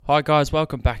Hi guys,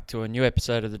 welcome back to a new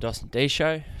episode of the Dos and D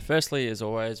Show. Firstly, as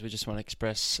always, we just want to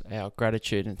express our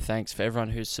gratitude and thanks for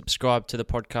everyone who's subscribed to the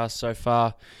podcast so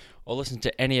far or listened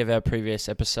to any of our previous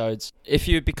episodes. If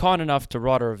you'd be kind enough to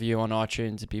write a review on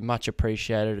iTunes, it'd be much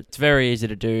appreciated. It's very easy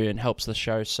to do and helps the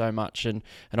show so much and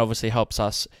obviously helps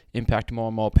us impact more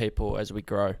and more people as we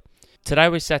grow. Today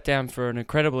we sat down for an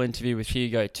incredible interview with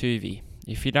Hugo Toovey.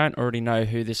 If you don't already know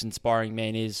who this inspiring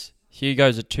man is,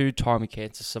 Hugo's a two-time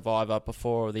cancer survivor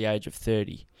before the age of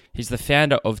 30. He's the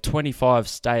founder of 25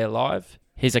 Stay Alive.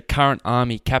 He's a current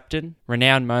Army captain,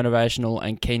 renowned motivational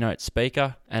and keynote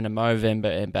speaker, and a Movember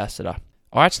ambassador.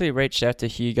 I actually reached out to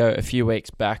Hugo a few weeks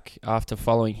back after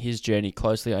following his journey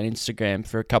closely on Instagram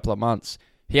for a couple of months.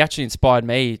 He actually inspired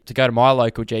me to go to my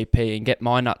local GP and get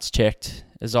my nuts checked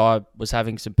as I was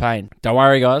having some pain. Don't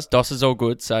worry guys, DOS is all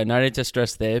good, so no need to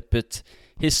stress there, but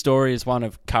his story is one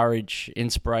of courage,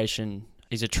 inspiration.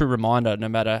 He's a true reminder, no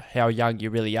matter how young you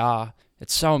really are.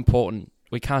 It's so important.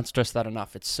 We can't stress that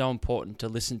enough. It's so important to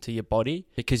listen to your body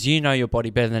because you know your body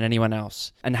better than anyone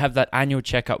else. And have that annual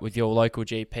checkup with your local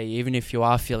GP, even if you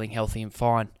are feeling healthy and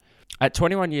fine. At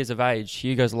 21 years of age,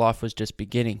 Hugo's life was just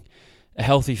beginning. A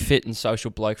healthy, fit and social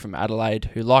bloke from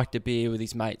Adelaide who liked to beer with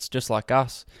his mates just like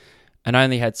us, and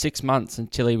only had 6 months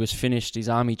until he was finished his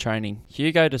army training.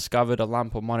 Hugo discovered a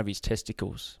lump on one of his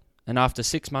testicles, and after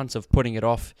 6 months of putting it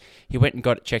off, he went and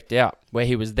got it checked out, where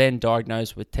he was then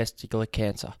diagnosed with testicular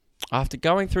cancer. After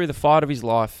going through the fight of his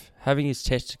life, having his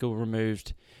testicle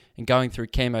removed, and going through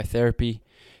chemotherapy,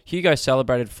 Hugo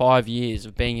celebrated 5 years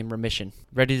of being in remission,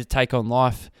 ready to take on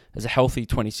life as a healthy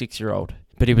 26-year-old.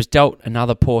 But he was dealt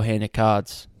another poor hand of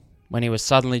cards when he was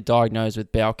suddenly diagnosed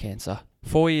with bowel cancer.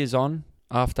 4 years on,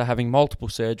 after having multiple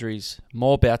surgeries,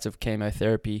 more bouts of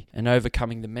chemotherapy, and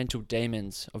overcoming the mental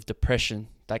demons of depression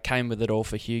that came with it all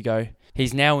for Hugo,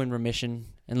 he's now in remission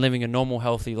and living a normal,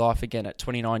 healthy life again at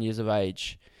 29 years of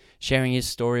age, sharing his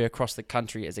story across the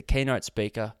country as a keynote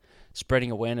speaker,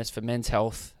 spreading awareness for men's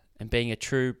health, and being a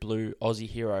true blue Aussie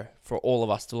hero for all of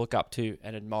us to look up to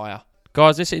and admire.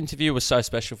 Guys, this interview was so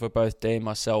special for both Dee and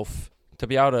myself. To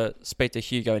be able to speak to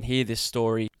Hugo and hear this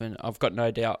story, and I've got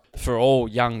no doubt for all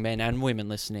young men and women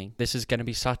listening, this is going to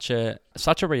be such a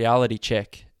reality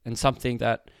check and something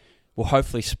that will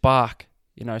hopefully spark,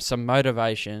 some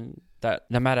motivation that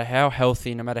no matter how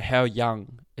healthy, no matter how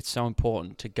young, it's so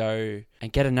important to go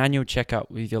and get an annual checkup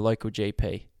with your local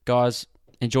GP. Guys,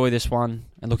 enjoy this one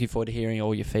and looking forward to hearing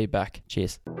all your feedback.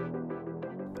 Cheers.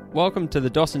 Welcome to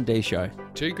the Dos and D Show.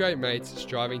 Two great mates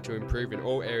striving to improve in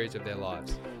all areas of their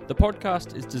lives. The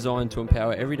podcast is designed to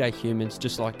empower everyday humans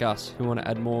just like us who want to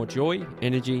add more joy,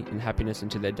 energy and happiness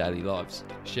into their daily lives.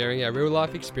 Sharing our real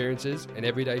life experiences and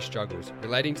everyday struggles,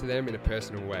 relating to them in a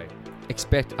personal way.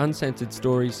 Expect uncensored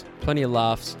stories, plenty of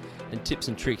laughs and tips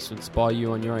and tricks to inspire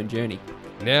you on your own journey.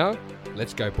 Now,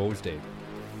 let's go balls deep.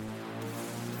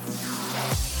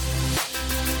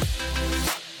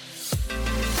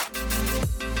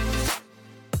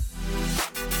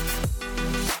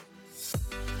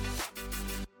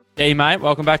 Hey mate,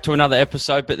 welcome back to another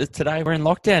episode, but today we're in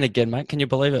lockdown again, mate. Can you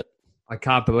believe it? I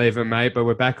can't believe it, mate, but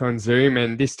we're back on Zoom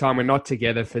and this time we're not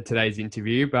together for today's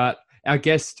interview, but our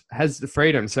guest has the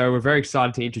freedom, so we're very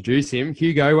excited to introduce him.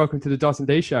 Hugo, welcome to the Dos and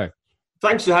D Show.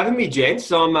 Thanks for having me,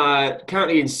 gents. I'm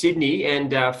currently in Sydney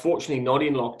and fortunately not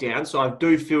in lockdown, so I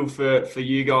do feel for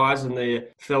you guys and the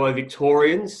fellow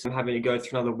Victorians. I'm having to go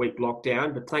through another week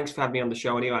lockdown, but thanks for having me on the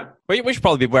show anyway. We should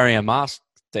probably be wearing a mask.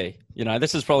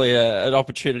 This is probably an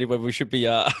opportunity where we should be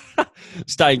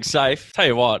staying safe. Tell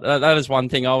you what, that is one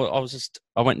thing. I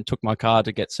went and took my car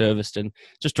to get serviced and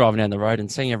just driving down the road and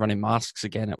seeing everyone in masks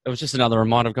again. It was just another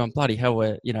reminder of going, bloody hell,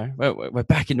 we're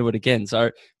back into it again.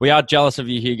 So we are jealous of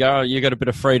you, Hugo. You got a bit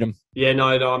of freedom. Yeah, no,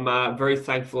 I'm very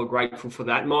thankful and grateful for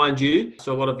that. Mind you,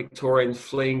 so a lot of Victorians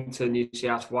fleeing to New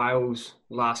South Wales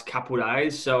last couple of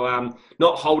days. So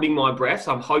not holding my breath.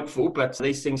 I'm hopeful, but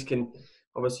these things can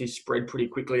obviously spread pretty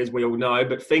quickly, as we all know,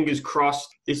 but fingers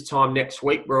crossed this time next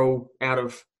week, we're all out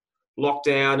of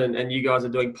lockdown and you guys are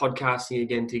doing podcasting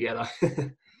again together.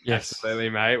 Yes, absolutely,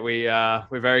 mate.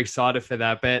 We're very excited for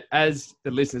that. But as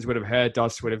the listeners would have heard,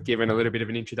 Dos would have given a little bit of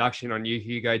an introduction on you,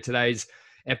 Hugo. Today's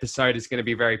episode is going to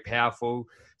be very powerful.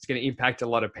 It's going to impact a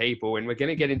lot of people, and we're going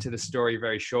to get into the story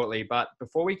very shortly. But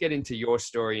before we get into your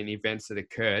story and the events that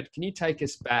occurred, can you take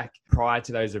us back prior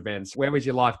to those events? Where was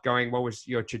your life going? What was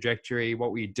your trajectory?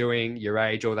 What were you doing? Your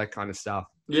age, all that kind of stuff?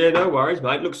 Yeah, no worries,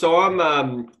 mate. Look, so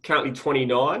I'm currently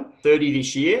 29, 30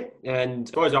 this year. And I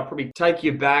suppose I'll probably take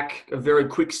you back a very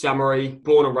quick summary.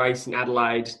 Born and raised in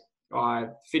Adelaide. I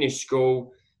finished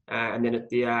school And then at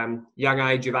the young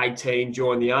age of 18,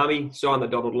 joined the Army, signed the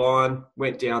dotted line,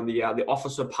 went down the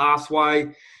officer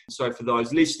pathway. So for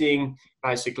those listening,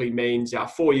 basically means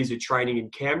 4 years of training in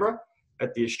Canberra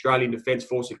at the Australian Defence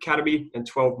Force Academy and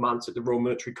 12 months at the Royal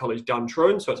Military College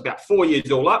Duntroon. So it's about 4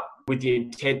 years all up with the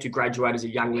intent to graduate as a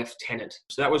young lieutenant.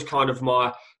 So that was kind of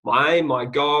my aim, my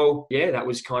goal. Yeah, that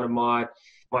was kind of my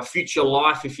future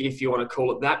life, if you want to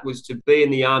call it that, was to be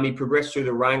in the Army, progress through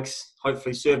the ranks,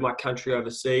 hopefully serve my country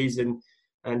overseas. And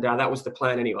that was the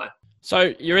plan anyway.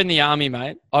 So you're in the Army,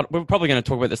 mate. We're probably going to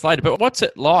talk about this later, but what's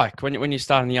it like when you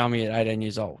start in the Army at 18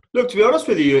 years old? Look, to be honest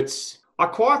with you,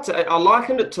 I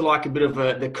likened it to like a bit of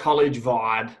the college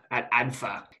vibe at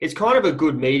ADFA. It's kind of a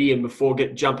good medium before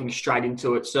jumping straight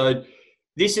into it. So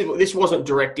this wasn't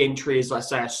direct entry as, I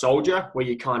say, a soldier, where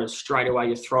you kind of straight away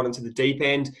you're thrown into the deep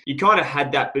end. You kind of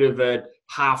had that bit of a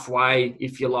halfway,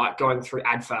 if you like, going through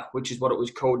ADFA, which is what it was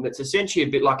called. And it's essentially a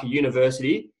bit like a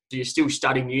university. So you're still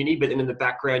studying uni, but then in the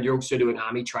background, you're also doing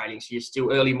Army training. So you're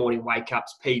still early morning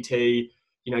wake-ups, PT,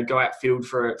 go outfield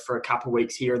for a couple of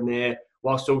weeks here and there,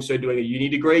 whilst also doing a uni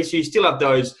degree. So you still have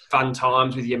those fun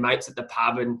times with your mates at the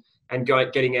pub and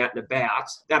getting out and about.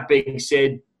 That being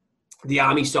said, the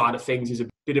Army side of things is a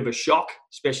bit of a shock,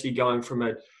 especially going from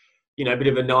a bit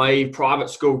of a naive private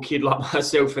school kid like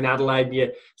myself in Adelaide, and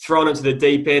you're thrown into the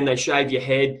deep end, they shave your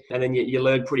head, and then you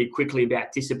learn pretty quickly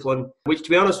about discipline, which,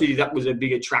 to be honest with you, that was a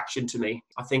big attraction to me.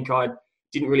 I think I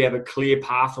didn't really have a clear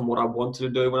path on what I wanted to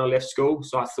do when I left school.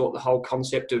 So I thought the whole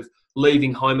concept of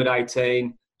leaving home at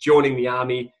 18, joining the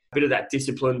Army, a bit of that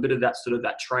discipline, a bit of that sort of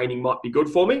that training might be good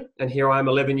for me. And here I am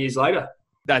 11 years later.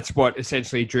 That's what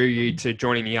essentially drew you to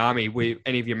joining the Army. Were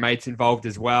any of your mates involved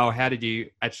as well? How did you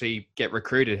actually get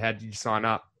recruited? How did you sign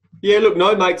up? Yeah, look,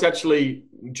 no mates actually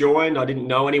joined. I didn't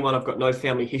know anyone. I've got no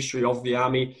family history of the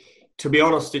Army. To be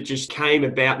honest, it just came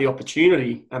about the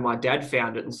opportunity, and my dad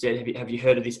found it and said, have you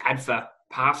heard of this ADFA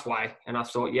pathway? And I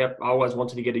thought, yep, I always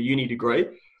wanted to get a uni degree.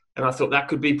 And I thought that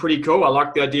could be pretty cool. I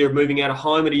liked the idea of moving out of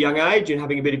home at a young age and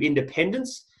having a bit of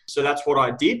independence. So that's what I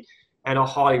did. And I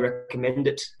highly recommend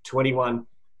it to anyone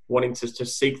wanting to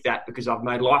seek that, because I've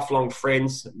made lifelong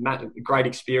friends, great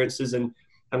experiences. And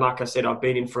like I said, I've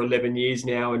been in for 11 years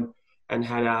now and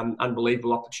had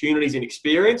unbelievable opportunities and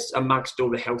experience amongst all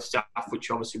the health stuff,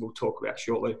 which obviously we'll talk about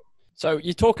shortly. So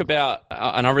you talk about,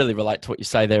 and I really relate to what you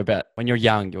say there about when you're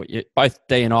young, both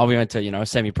Dee and I, we went to, a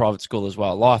semi-private school as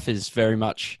well. Life is very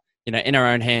much, in our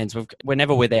own hands. We're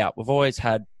never without. We've always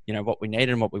had, what we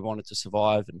needed and what we wanted to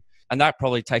survive. And that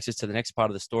probably takes us to the next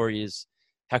part of the story, is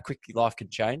how quickly life can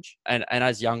change. And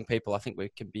as young people, I think we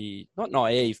can be not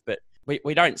naive, but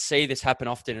we don't see this happen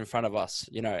often in front of us,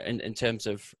 in terms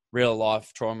of real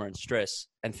life trauma and stress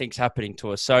and things happening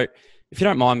to us. So if you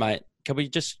don't mind, mate, can we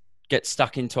just get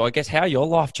stuck into, I guess, how your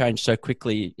life changed so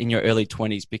quickly in your early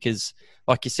 20s? Because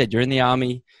like you said, you're in the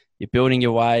Army, you're building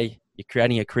your way, you're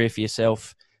creating a career for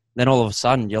yourself. Then all of a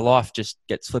sudden your life just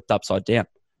gets flipped upside down.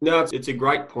 No, it's a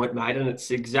great point, mate. And it's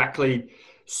exactly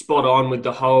spot on with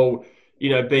the whole,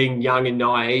 being young and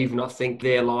naive. And I think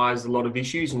there lies a lot of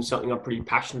issues, and something I'm pretty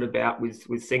passionate about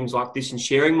with things like this and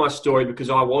sharing my story, because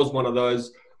I was one of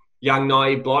those young,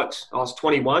 naive blokes. I was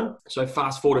 21. So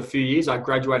fast forward a few years, I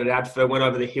graduated ADFA, went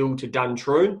over the hill to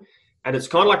Duntroon. And it's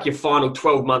kind of like your final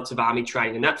 12 months of Army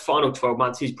training. And that final 12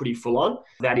 months is pretty full on.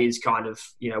 That is kind of,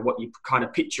 what you kind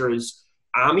of picture as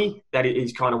Army. That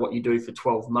is kind of what you do for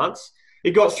 12 months.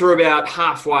 It got through about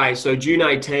halfway. So June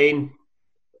 18.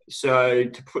 So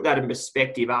to put that in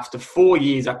perspective, after 4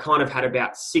 years, I kind of had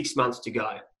about 6 months to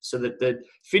go. So that the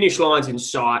finish line's in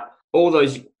sight. All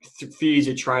those few years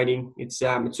of training, it's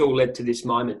all led to this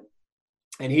moment.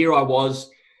 And here I was.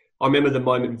 I remember the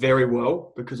moment very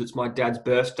well because it's my dad's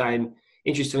birthday. And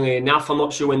interestingly enough, I'm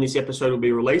not sure when this episode will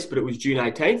be released, but it was June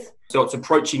 18th. So it's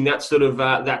approaching that sort of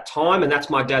that time, and that's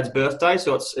my dad's birthday.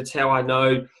 So it's how I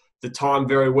know the time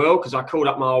very well, because I called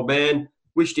up my old man,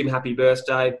 wished him happy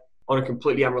birthday. On a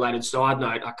completely unrelated side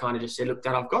note, I kind of just said, look,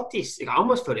 Dad, I've got this. I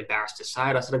almost felt embarrassed to say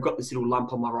it. I said, I've got this little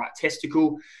lump on my right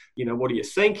testicle. What do you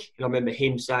think? And I remember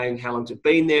him saying, how long's it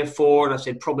been there for? And I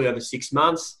said, probably over 6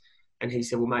 months. And he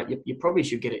said, well, mate, you probably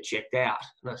should get it checked out.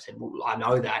 And I said, well, I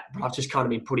know that, but I've just kind of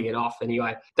been putting it off.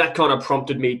 Anyway, that kind of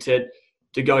prompted me to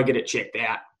go get it checked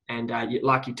out. And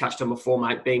like you touched on before,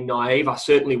 mate, being naive, I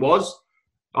certainly was.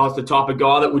 I was the type of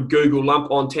guy that would Google lump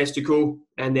on testicle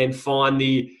and then find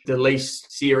the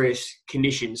least serious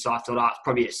condition. So I thought, it's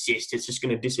probably a cyst. It's just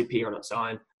going to disappear on its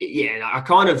own. Yeah, I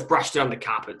kind of brushed it under the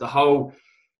carpet. The whole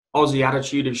Aussie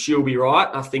attitude of she'll be right,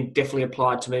 I think definitely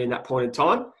applied to me in that point in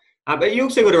time. But you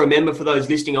also got to remember, for those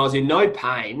listening, I was in no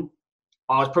pain.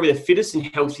 I was probably the fittest and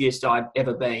healthiest I'd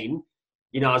ever been.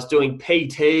 I was doing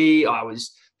PT. I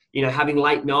was having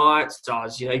late nights. I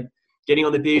was, getting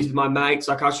on the beers with my mates.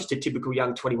 Like I was just a typical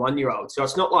young 21-year-old. So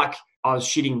it's not like I was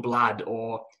shitting blood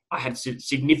or I had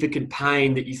significant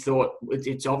pain that you thought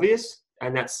it's obvious.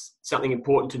 And that's something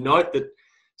important to note, that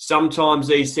sometimes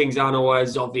these things aren't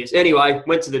always obvious. Anyway,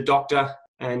 went to the doctor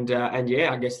and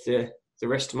yeah, I guess the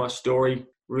rest of my story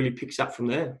really picks up from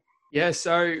there. Yeah,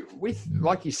 so with,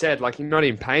 like you said, like you're not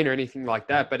in pain or anything like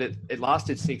that, but it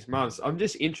lasted 6 months. I'm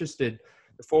just interested,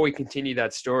 before we continue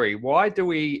that story, why do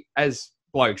we, as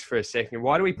blokes for a second,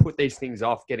 why do we put these things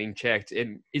off getting checked?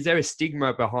 And is there a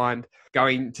stigma behind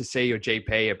going to see your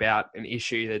GP about an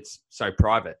issue that's so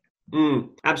private?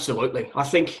 Absolutely. I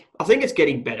think it's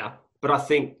getting better, but I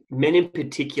think men in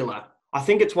particular, I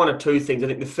think it's one of two things. I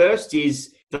think the first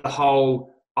is the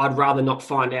whole, I'd rather not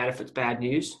find out if it's bad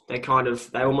news. They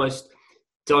almost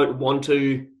don't want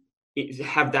to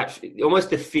have that, almost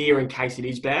the fear in case it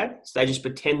is bad. So they just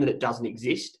pretend that it doesn't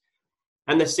exist.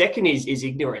 And the second is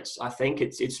ignorance. I think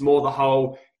it's more the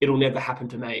whole, it'll never happen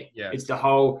to me. Yeah. It's the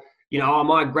whole,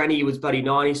 my granny was bloody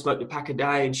 90, smoked a pack a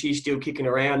day and she's still kicking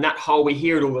around. That whole, we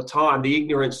hear it all the time, the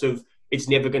ignorance of it's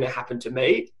never going to happen to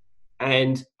me.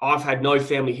 And I've had no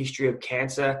family history of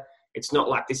cancer. It's not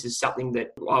like this is something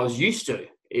that I was used to.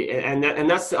 And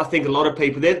that's, I think a lot of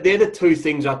people, they're the two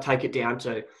things I take it down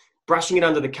to. Brushing it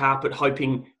under the carpet,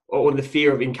 hoping, or the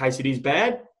fear of in case it is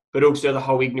bad, but also the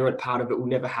whole ignorant part of it will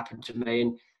never happen to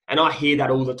me. And I hear that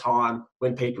all the time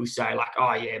when people say like,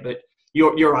 oh yeah, but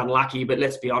you're unlucky, but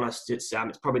let's be honest, it's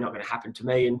probably not going to happen to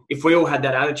me. And if we all had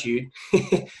that attitude,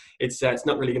 it's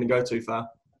not really going to go too far.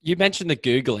 You mentioned the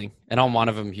Googling, and I'm one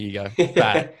of them, Hugo.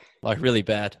 Bad. Like really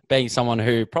bad. Being someone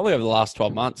who probably over the last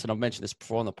 12 months, and I've mentioned this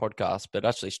before on the podcast, but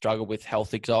actually struggled with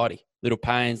health anxiety, little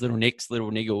pains, little nicks,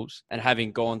 little niggles. And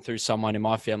having gone through someone in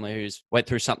my family who's went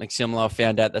through something similar,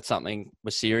 found out that something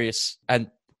was serious.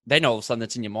 And then all of a sudden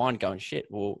that's in your mind going, shit,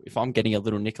 well, if I'm getting a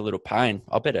little nick, a little pain,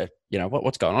 I better,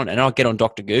 what's going on? And I'll get on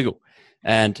Dr. Google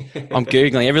and I'm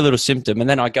Googling every little symptom. And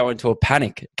then I go into a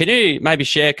panic. Can you maybe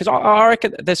share? Because I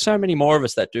reckon there's so many more of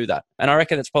us that do that. And I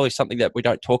reckon it's probably something that we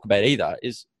don't talk about either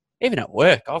is, even at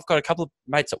work, I've got a couple of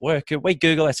mates at work who we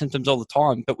Google our symptoms all the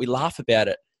time, but we laugh about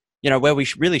it, where we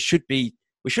really shouldn't be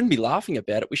laughing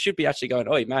about it. We should be actually going,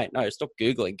 oh, mate, no, stop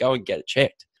Googling, go and get it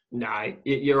checked. No,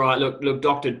 you're right. Look,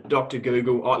 Dr.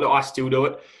 Google, I still do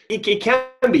it. It can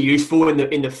be useful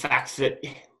in the fact that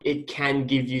it can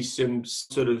give you some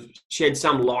sort of shed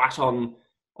some light on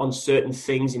certain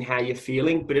things and how you're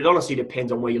feeling, but it honestly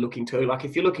depends on where you're looking to. Like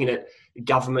if you're looking at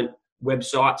government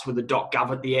websites with a .gov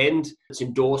at the end, it's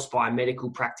endorsed by medical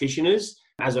practitioners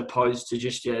as opposed to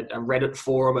just a Reddit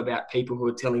forum about people who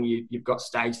are telling you you've got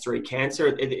stage 3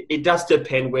 cancer. It does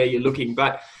depend where you're looking.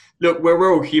 But look,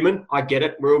 we're all human. I get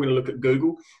it. We're all going to look at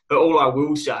Google. But all I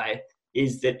will say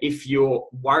is that if you're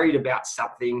worried about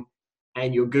something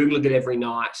and you're Googling it every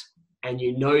night and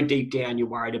deep down you're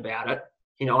worried about it,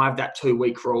 I have that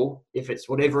 2-week rule. If it's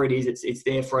whatever it is, it's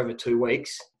there for over 2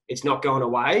 weeks. It's not going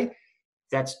away.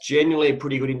 That's generally a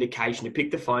pretty good indication to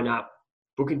pick the phone up,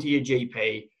 book into your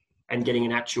GP and getting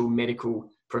an actual medical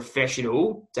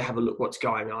professional to have a look what's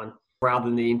going on rather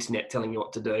than the internet telling you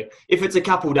what to do. If it's a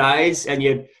couple of days and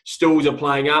your stools are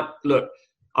playing up, look,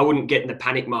 I wouldn't get in the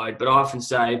panic mode, but I often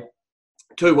say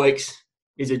 2 weeks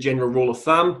is a general rule of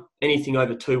thumb. Anything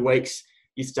over 2 weeks,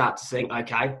 you start to think,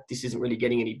 okay, this isn't really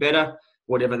getting any better,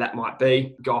 whatever that might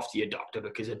be, go off to your doctor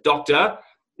because a doctor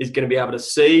is going to be able to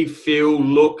see, feel,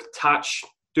 look, touch,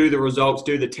 do the results,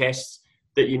 do the tests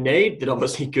that you need that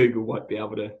obviously Google won't be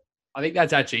able to. I think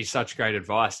that's actually such great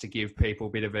advice to give people a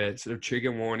bit of a sort of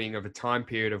trigger warning of a time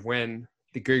period of when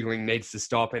the Googling needs to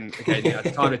stop and okay, now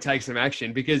it's time to take some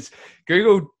action because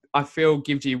Google, I feel,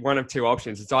 gives you one of two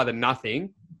options. It's either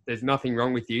nothing, there's nothing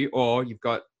wrong with you, or you've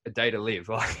got a day to live.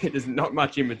 Like there's not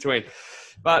much in between.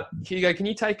 But Hugo, can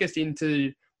you take us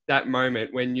into that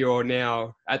moment when you're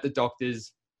now at the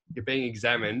doctor's, you're being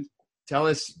examined? Tell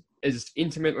us as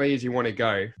intimately as you want to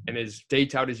go and as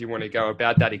detailed as you want to go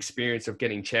about that experience of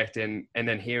getting checked and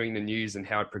then hearing the news and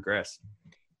how it progressed.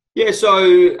 Yeah,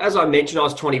 so as I mentioned, I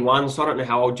was 21, so I don't know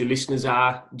how old your listeners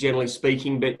are, generally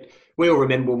speaking, but we all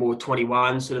remember when we were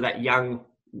 21, sort of that young,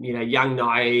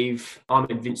 naive, I'm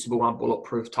invincible, I'm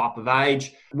bulletproof type of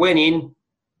age. Went in,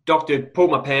 doctor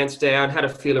pulled my pants down, had a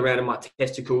feel around in my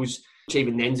testicles, which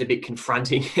even then's a bit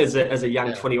confronting as a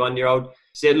young 21-year-old.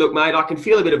 Said, look, mate, I can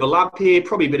feel a bit of a lump here,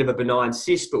 probably a bit of a benign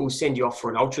cyst, but we'll send you off for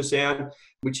an ultrasound,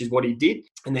 which is what he did.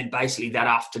 And then basically that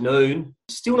afternoon,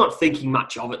 still not thinking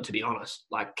much of it, to be honest.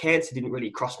 Like cancer didn't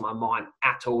really cross my mind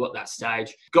at all at that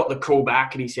stage. Got the call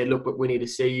back and he said, look, but we need to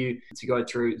see you to go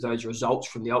through those results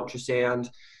from the ultrasound.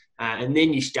 And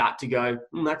then you start to go,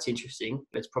 that's interesting.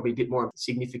 That's probably a bit more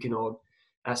significant or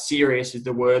serious is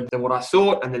the word than what I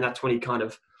thought. And then that's when he kind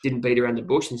of didn't beat around the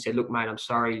bush and said, look, mate, I'm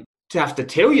sorry to have to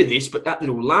tell you this, but that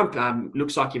little lump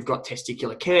looks like you've got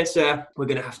testicular cancer. We're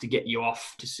going to have to get you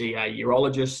off to see a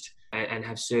urologist and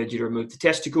have surgery to remove the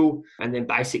testicle. And then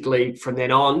basically from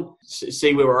then on,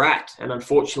 see where we're at. And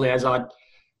unfortunately, as I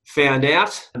found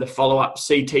out, the follow-up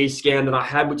CT scan that I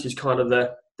had, which is kind of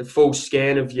the full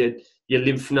scan of your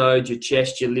lymph nodes, your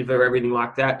chest, your liver, everything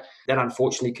like that, that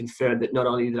unfortunately confirmed that not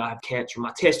only did I have cancer in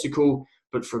my testicle,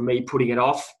 but from me putting it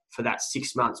off for that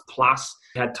 6 months plus,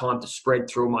 had time to spread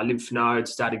through my lymph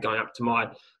nodes, started going up to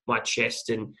my chest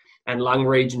and lung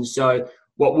region. So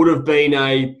what would have been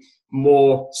a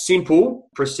more simple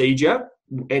procedure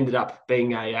ended up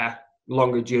being a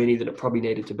longer journey than it probably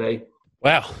needed to be.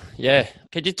 Wow. Yeah.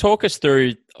 Could you talk us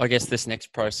through, I guess, this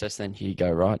next process then,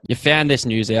 Hugo, right? You found this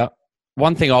news out.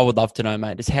 One thing I would love to know,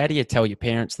 mate, is how do you tell your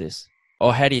parents this?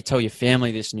 Or how do you tell your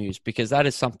family this news? Because that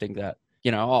is something that,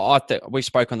 we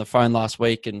spoke on the phone last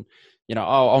week and,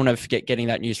 I'll never forget getting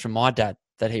that news from my dad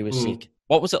that he was sick.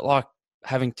 What was it like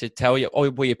having to tell you, or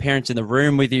were your parents in the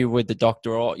room with you, with the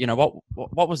doctor, or,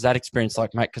 what was that experience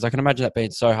like, mate? Because I can imagine that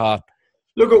being so hard.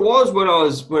 Look, it was when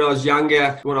I was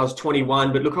younger, when I was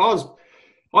 21, but look,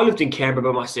 I lived in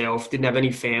Canberra by myself, didn't have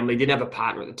any family, didn't have a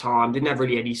partner at the time, didn't have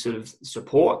really any sort of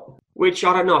support, which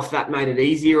I don't know if that made it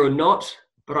easier or not,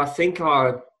 but I think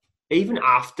even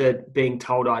after being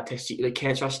told I had testicular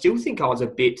cancer, I still think I was a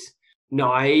bit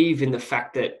naive in the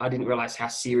fact that I didn't realise how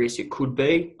serious it could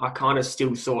be. I kind of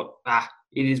still thought,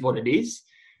 it is what it is.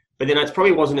 But then it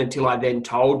probably wasn't until I then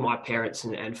told my parents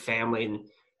and family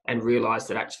and realised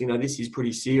that actually, no, this is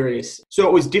pretty serious. So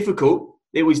it was difficult.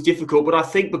 But I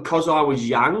think because I was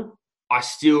young, I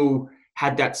still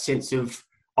had that sense of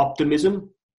optimism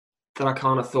that I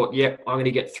kind of thought, I'm going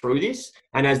to get through this.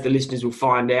 And as the listeners will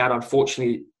find out,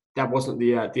 unfortunately, that wasn't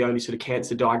the only sort of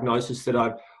cancer diagnosis that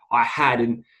I had.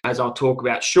 And as I'll talk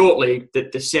about shortly,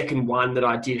 that the second one that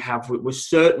I did have was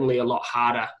certainly a lot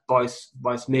harder,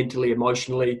 both mentally,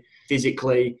 emotionally,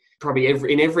 physically, probably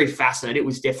in every facet. It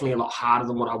was definitely a lot harder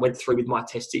than what I went through with my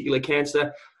testicular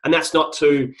cancer. And that's not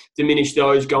to diminish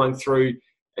those going through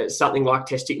something like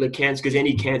testicular cancer, because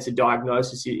any cancer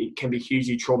diagnosis, it can be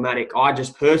hugely traumatic. I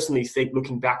just personally think,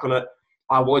 looking back on it,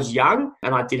 I was young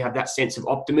and I did have that sense of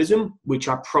optimism, which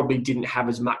I probably didn't have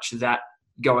as much of that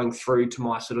going through to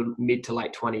my sort of mid to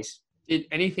late 20s. Did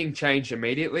anything change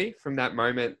immediately from that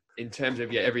moment in terms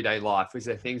of your everyday life? Was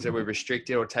there things that were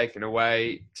restricted or taken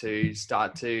away to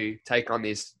start to take on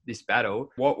this battle?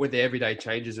 What were the everyday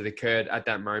changes that occurred at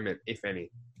that moment, if any?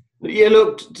 Yeah,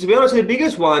 look, to be honest, the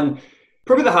biggest one,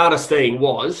 probably the hardest thing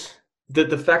was that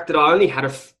the fact that I only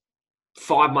had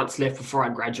 5 months left before I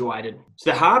graduated. So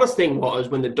the hardest thing was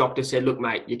when the doctor said, look,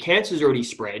 mate, your cancer's already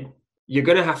spread. You're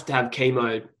going to have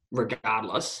chemo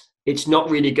regardless. It's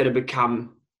not really going to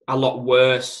become a lot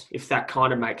worse, if that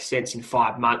kind of makes sense, in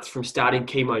 5 months from starting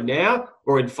chemo now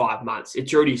or in 5 months.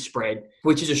 It's already spread,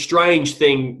 which is a strange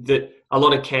thing that a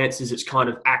lot of cancers, it's kind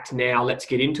of act now, let's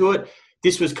get into it.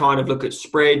 This was kind of, look, it's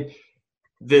spread.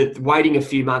 The waiting a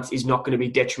few months is not going to be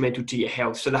detrimental to your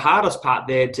health. So the hardest part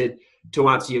there to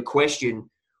answer your question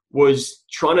was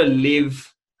trying to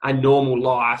live a normal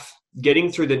life,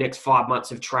 getting through the next 5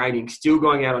 months of training, still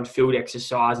going out on field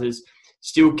exercises,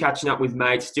 still catching up with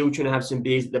mates, still trying to have some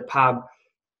beers at the pub,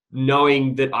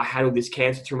 knowing that I had all this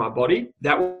cancer through my body.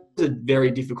 That was a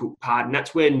very difficult part. And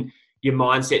that's when your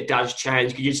mindset does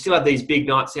change, because you still have these big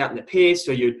nights out in the piss,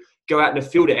 or you go out in a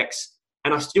field ex,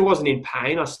 and I still wasn't in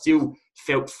pain. I still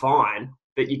felt fine,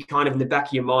 but you kind of in the back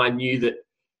of your mind knew that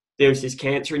there was this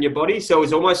cancer in your body. So it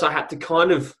was almost, I had to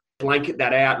kind of blanket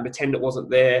that out and pretend it wasn't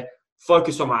there,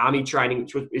 focus on my army training,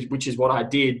 which is what I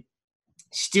did.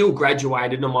 Still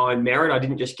graduated on my own merit. I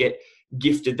didn't just get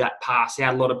gifted that pass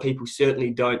out. A lot of people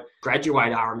certainly don't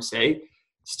graduate RMC.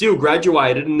 Still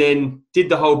graduated, and then did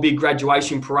the whole big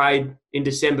graduation parade in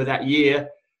December that year.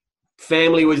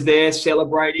 Family was there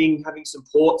celebrating, having some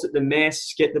ports at the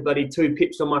mess, get the bloody 2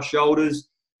 pips on my shoulders.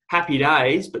 Happy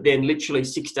days. But then literally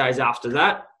 6 days after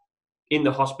that, in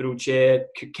the hospital chair,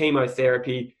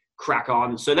 chemotherapy, crack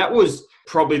on. So that was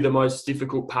probably the most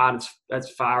difficult part as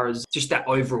far as just that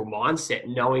overall mindset,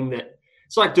 knowing that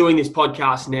it's like doing this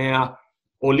podcast now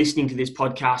or listening to this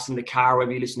podcast in the car,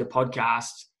 wherever you listen to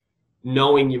podcasts,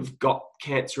 knowing you've got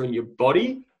cancer in your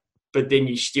body, but then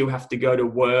you still have to go to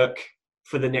work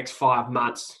for the next 5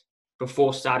 months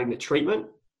before starting the treatment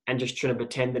and just trying to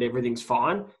pretend that everything's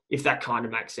fine, if that kind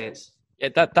of makes sense. Yeah,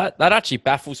 that actually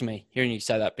baffles me hearing you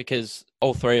say that, because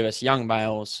all three of us, young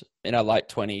males in our late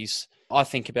 20s, I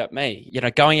think about me,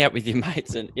 going out with your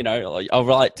mates and, like, I'll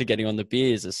relate to getting on the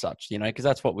beers as such, because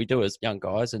that's what we do as young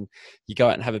guys, and you go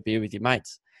out and have a beer with your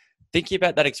mates. Thinking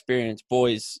about that experience,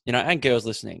 boys, and girls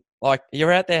listening, like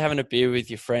you're out there having a beer with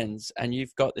your friends and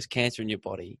you've got this cancer in your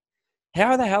body.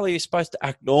 How the hell are you supposed to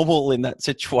act normal in that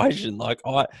situation? Like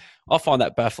I find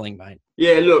that baffling, mate.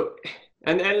 Yeah, look,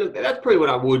 and look, that's probably what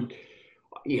I would,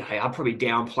 I'm probably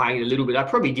downplaying it a little bit. I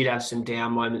probably did have some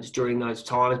down moments during those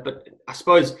times, but I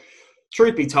suppose,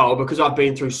 truth be told, because I've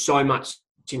been through so much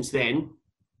since then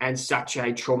and such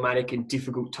a traumatic and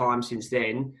difficult time since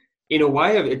then, in a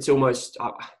way, it's almost,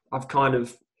 I've kind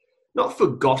of not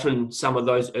forgotten some of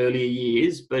those earlier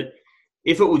years, but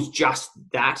if it was just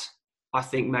that, I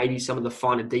think maybe some of the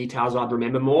finer details I'd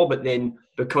remember more. But then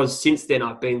because since then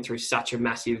I've been through such a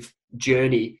massive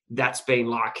journey, that's been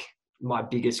like my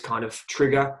biggest kind of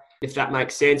trigger, if that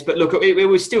makes sense. But look, it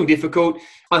was still difficult.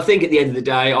 I think at the end of the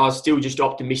day, I was still just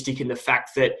optimistic in the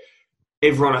fact that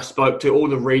everyone I spoke to, all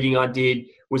the reading I did,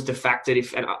 was the fact that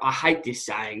and I hate this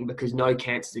saying because no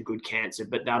cancer is a good cancer,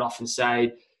 but they'd often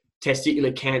say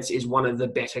testicular cancer is one of the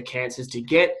better cancers to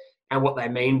get. And what they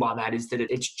mean by that is that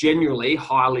it's generally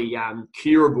highly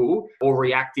curable or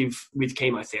reactive with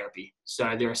chemotherapy.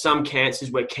 So there are some cancers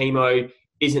where chemo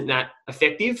isn't that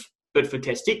effective, but for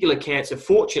testicular cancer,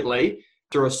 fortunately,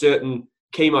 through a certain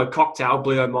chemo cocktail,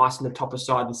 bleomycin,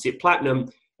 etoposide, and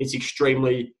cisplatin, it's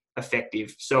extremely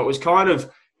effective. So it was kind of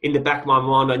in the back of my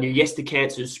mind, I knew, yes, the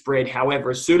cancer is spread.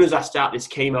 However, as soon as I start this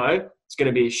chemo, it's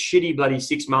going to be a shitty bloody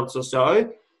 6 months or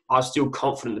so. I was still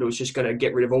confident that it was just going to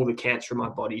get rid of all the cancer in my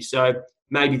body. So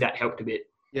maybe that helped a bit.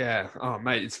 Yeah. Oh,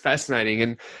 mate, it's fascinating.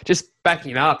 And just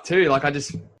backing up too, like I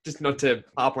just not to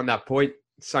harp on that point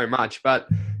so much, but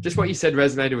just what you said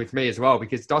resonated with me as well,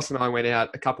 because Dos and I went out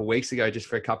a couple of weeks ago just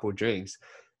for a couple of drinks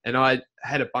and I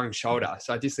had a bung shoulder.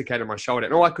 So I dislocated my shoulder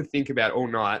and all I could think about all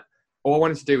night, all I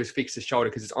wanted to do was fix the shoulder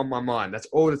because it's on my mind. That's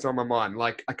all that's on my mind.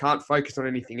 Like I can't focus on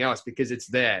anything else because it's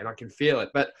there and I can feel it.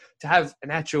 But to have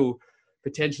an actual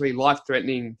potentially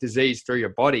life-threatening disease through your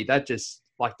body, that just,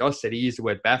 like Dos said, he used the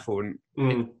word baffle, and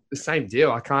the same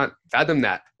deal. I can't fathom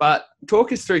that. But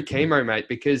talk us through chemo, mate,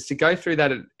 because to go through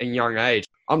that at a young age,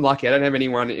 I'm lucky. I don't have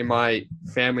anyone in my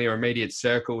family or immediate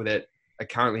circle that are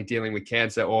currently dealing with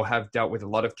cancer or have dealt with a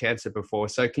lot of cancer before.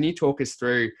 So can you talk us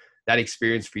through that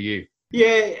experience for you?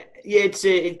 Yeah,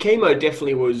 chemo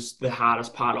definitely was the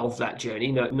hardest part of that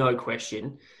journey, no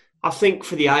question. I think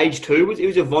for the age too, it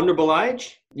was a vulnerable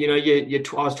age. I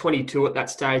was 22 at that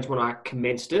stage when I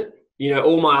commenced it.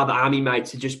 All my other army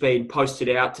mates had just been posted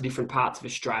out to different parts of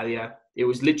Australia. It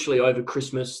was literally over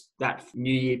Christmas, that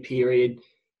New Year period.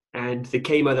 And the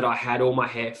chemo that I had, all my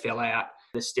hair fell out.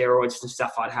 The steroids and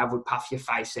stuff I'd have would puff your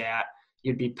face out.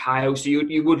 You'd be pale. So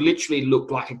you would literally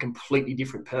look like a completely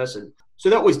different person. So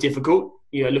that was difficult,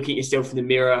 looking at yourself in the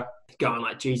mirror, going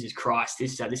like, Jesus Christ,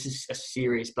 this is a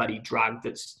serious bloody drug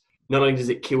that's, not only does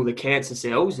it kill the cancer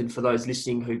cells, and for those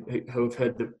listening who have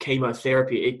heard the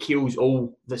chemotherapy, it kills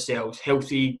all the cells,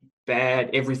 healthy, bad,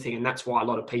 everything. And that's why a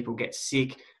lot of people get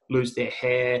sick, lose their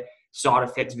hair, side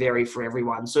effects vary for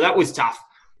everyone. So that was tough.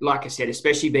 Like I said,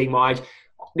 especially being my age.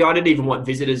 I didn't even want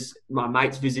visitors, my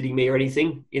mates visiting me or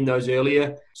anything in those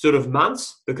earlier sort of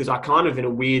months, because I kind of, in a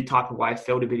weird type of way,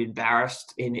 felt a bit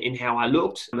embarrassed in how I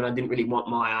looked. I didn't really want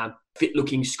my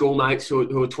fit-looking schoolmates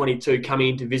who are 22 coming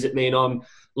in to visit me and I'm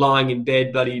lying in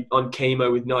bed, buddy, on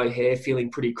chemo with no hair, feeling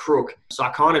pretty crook. So I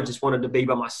kind of just wanted to be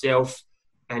by myself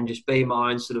and just be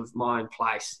my own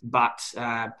place. But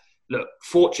look,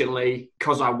 fortunately,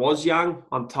 because I was young,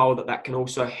 I'm told that can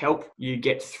also help you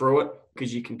get through it,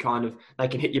 because you can they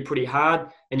can hit you pretty hard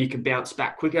and you can bounce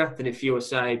back quicker than if you were,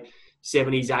 say,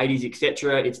 70s, 80s,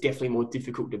 etc. It's definitely more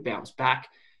difficult to bounce back.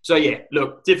 So yeah,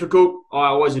 look, difficult. I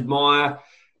always admire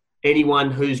anyone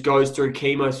who goes through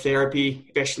chemotherapy,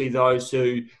 especially those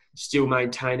who still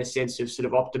maintain a sense of sort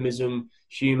of optimism,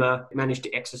 humour, manage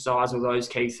to exercise, all those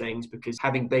key things, because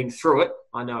having been through it,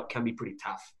 I know it can be pretty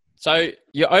tough. So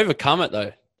you overcome it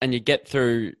though, and you get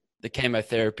through the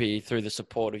chemotherapy through the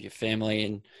support of your family.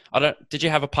 And did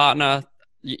you have a partner?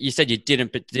 You said you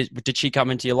didn't, but did she come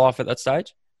into your life at that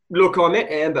stage? Look, I met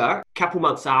Amber a couple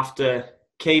months after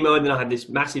chemo, and then I had this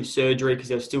massive surgery because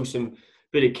there was still some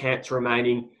bit of cancer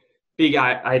remaining. Big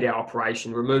 8-hour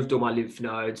operation, removed all my lymph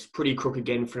nodes, pretty crook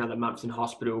again for another month in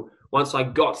hospital. Once I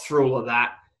got through all of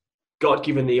that, got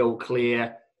given the all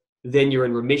clear, then you're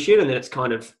in remission, and then it's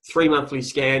kind of 3 monthly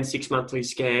scans, 6 monthly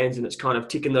scans, and it's kind of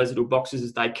ticking those little boxes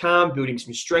as they come, building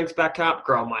some strength back up,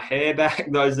 growing my hair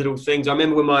back, those little things. I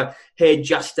remember when my hair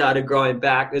just started growing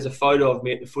back, there's a photo of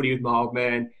me at the footy with my old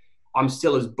man. I'm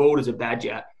still as bald as a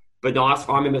badger, But no, I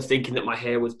remember thinking that my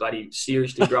hair was bloody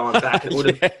seriously growing back. It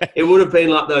would have been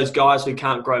like those guys who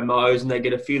can't grow mows and they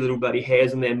get a few little bloody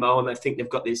hairs in their mow and they think they've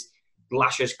got this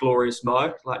luscious, glorious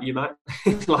mow, like you, mate,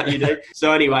 like you do.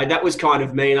 So anyway, that was kind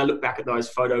of me. And I look back at those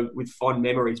photos with fond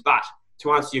memories. But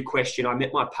to answer your question, I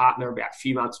met my partner about a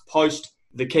few months post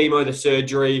the chemo, the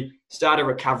surgery, started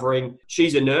recovering.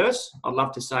 She's a nurse. I'd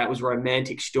love to say it was a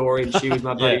romantic story and she was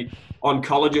my bloody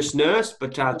oncologist nurse,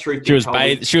 but truth be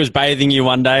told, she was bathing you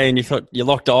one day and you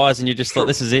locked eyes and you just thought,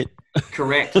 this is it.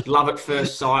 Correct. Love at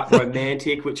first sight,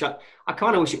 romantic, which I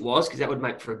kind of wish it was because that would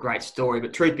make for a great story.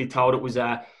 But truth be told, it was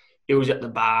at the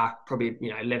bar, probably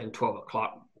 11, 12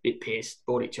 o'clock. Bit pissed,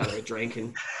 bought each other a drink,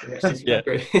 and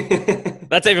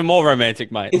that's even more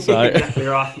romantic, mate. So exactly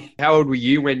right. How old were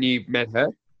you when you met her?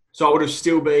 So I would have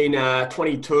still been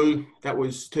 22. That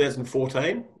was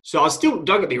 2014. So I was still,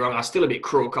 don't get me wrong, I was still a bit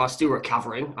crook. I was still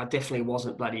recovering. I definitely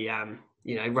wasn't bloody, running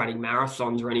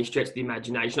marathons or any stretch of the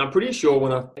imagination. I'm pretty sure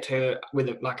when I met her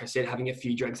with, like I said, having a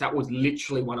few drinks, that was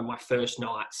literally one of my first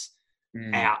nights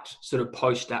out, sort of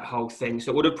post that whole thing.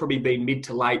 So it would have probably been mid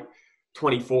to late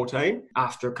 2014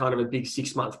 after kind of a big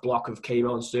 6-month block of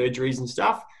chemo and surgeries and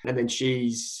stuff. And then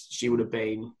she would have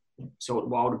been,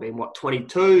 so I would have been,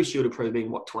 22? She would have probably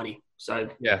been, 20? So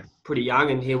yeah, pretty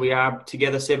young. And here we are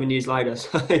together 7 years later.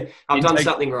 So I've done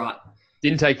something right.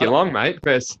 Didn't take you long, mate.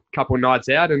 First couple of nights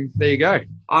out and there you go.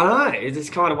 I know. It's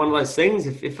kind of one of those things.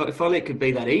 If only it could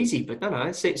be that easy, but no,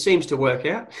 it seems to work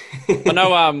out. I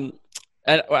know,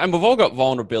 and we've all got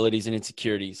vulnerabilities and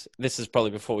insecurities. This is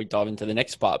probably before we dive into the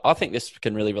next part. I think this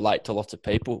can really relate to lots of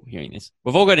people hearing this.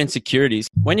 We've all got insecurities.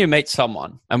 When you meet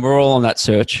someone, and we're all on that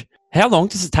search, how long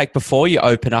does it take before you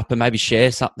open up and maybe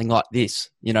share something like this?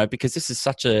 Because this is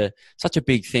such a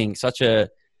big thing, such a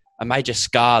major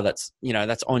scar that's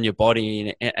on your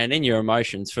body and in your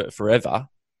emotions for forever.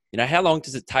 How long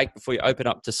does it take before you open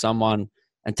up to someone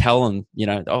and tell them,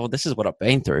 oh, this is what I've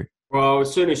been through? Well,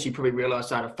 as soon as she probably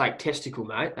realised I had a fake testicle,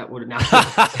 mate, that would have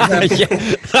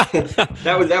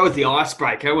that was the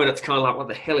icebreaker when it's kind of like, what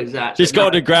the hell is that? She's got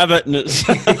to grab it, and it's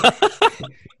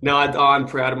No, I'm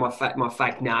proud of my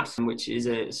fake nut, which is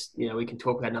we can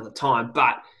talk about another time.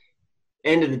 But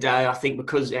end of the day, I think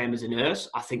because Amber's a nurse,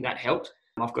 I think that helped.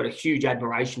 I've got a huge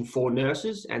admiration for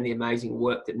nurses and the amazing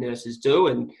work that nurses do,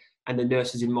 and the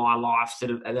nurses in my life that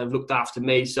have looked after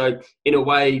me. So in a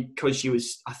way, because she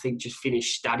was, I think, just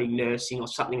finished studying nursing or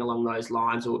something along those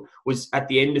lines, or was at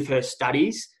the end of her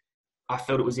studies, I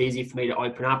felt it was easy for me to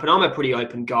open up. And I'm a pretty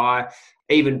open guy.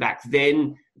 Even back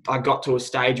then, I got to a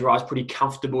stage where I was pretty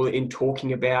comfortable in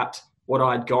talking about what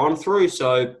I'd gone through.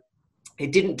 So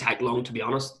it didn't take long, to be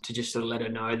honest, to just sort of let her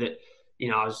know that,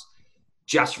 I was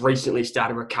just recently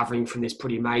started recovering from this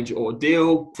pretty major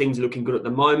ordeal. Things are looking good at the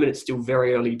moment. It's still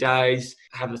very early days.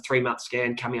 I have a 3-month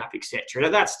scan coming up, etc. And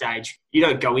at that stage, you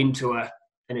don't go into an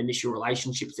initial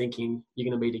relationship thinking you're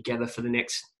going to be together for the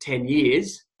next 10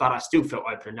 years. But I still felt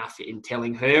open enough in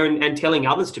telling her and telling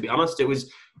others, to be honest. It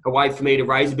was a way for me to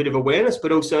raise a bit of awareness,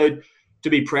 but also to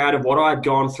be proud of what I had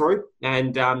gone through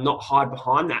and not hide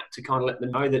behind that, to kind of let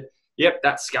them know that, yep,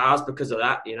 that scars because of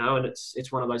that, and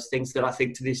it's one of those things that I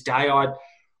think to this day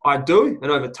I do,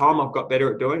 and over time I've got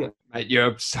better at doing it. Mate,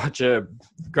 you're such a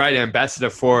great ambassador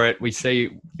for it. We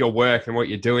see your work and what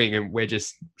you're doing, and we're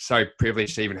just so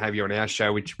privileged to even have you on our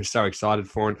show, which we're so excited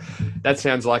for. And that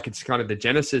sounds like it's kind of the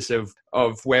genesis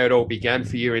of where it all began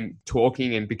for you in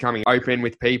talking and becoming open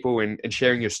with people and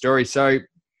sharing your story. So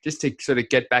just to sort of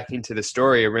get back into the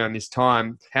story around this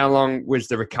time, how long was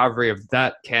the recovery of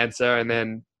that cancer, and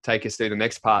then take us through the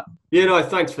next part? Yeah, no,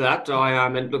 thanks for that.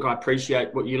 And look, I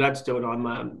appreciate what you lads do, and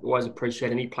I'm always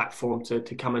appreciate any platform to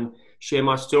come and share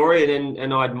my story,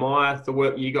 and I admire the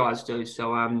work you guys do.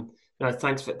 So,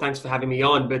 thanks for having me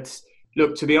on. But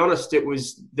look, to be honest, it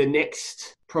was the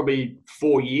next probably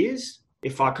 4 years.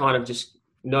 If I kind of just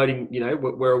noting,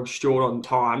 we're all short on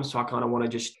time, so I kind of want to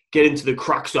just get into the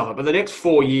crux of it. But the next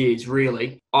 4 years,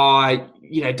 really,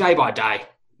 day by day,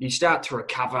 you start to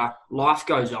recover. Life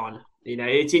goes on.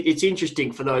 It's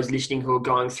interesting for those listening who are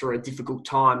going through a difficult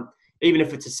time, even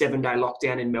if it's a 7-day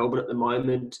lockdown in Melbourne at the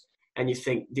moment, and you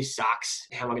think, this sucks,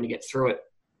 how am I going to get through it?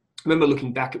 I remember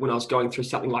looking back at when I was going through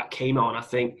something like chemo, and I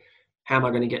think, how am I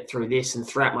going to get through this? And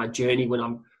throughout my journey, when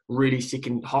I'm really sick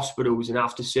in hospitals and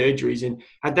after surgeries, and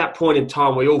at that point in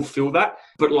time, we all feel that,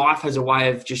 but life has a way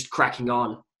of just cracking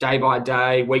on day by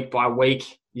day, week by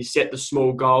week. You set the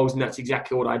small goals, and that's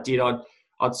exactly what I did.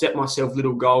 I'd set myself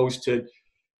little goals to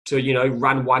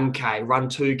run 1K, run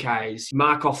 2Ks,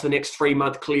 mark off the next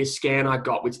 3-month clear scan I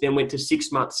got, which then went to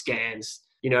 6-month scans.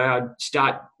 I'd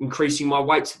start increasing my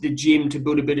weights at the gym to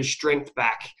build a bit of strength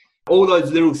back. All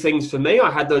those little things for me,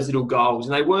 I had those little goals,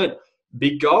 and they weren't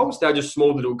big goals. They were just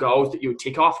small little goals that you would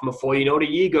tick off. And before you know it,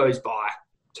 a year goes by,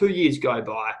 2 years go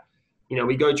by.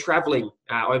 We go traveling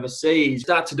overseas,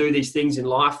 start to do these things in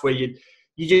life where you're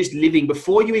just living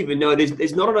before you even know.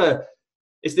 There's not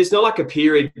like a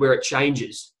period where it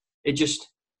changes. It just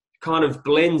kind of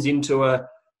blends into a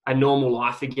normal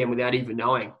life again without even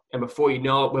knowing. And before you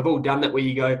know it, we've all done that where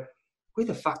you go, where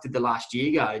the fuck did the last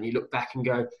year go? And you look back and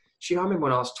go, shit, I remember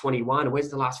when I was 21, and where's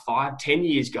the last 5, 10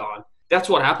 years gone? That's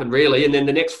what happened, really. And then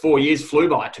the next 4 years flew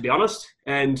by, to be honest.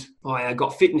 And I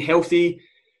got fit and healthy.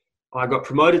 I got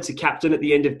promoted to captain at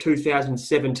the end of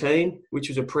 2017, which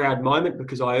was a proud moment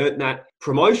because I earned that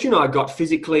promotion. I got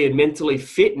physically and mentally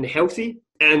fit and healthy.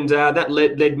 And that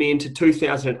led me into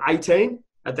 2018.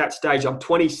 At that stage, I'm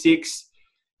 26.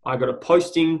 I got a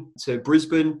posting to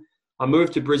Brisbane. I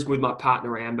moved to Brisbane with my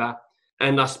partner, Amber.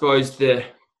 And I suppose the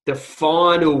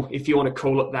final, if you want to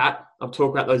call it that, I'll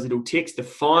talk about those little ticks. The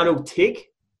final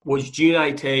tick was June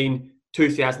 18,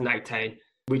 2018,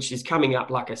 which is coming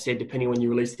up, like I said, depending when you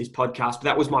release this podcast. But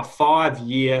that was my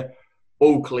 5-year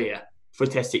all clear for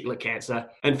testicular cancer.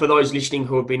 And for those listening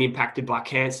who have been impacted by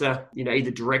cancer,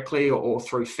 either directly or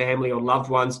through family or loved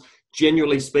ones,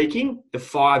 generally speaking, the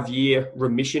 5-year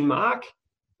remission mark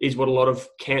is what a lot of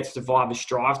cancer survivors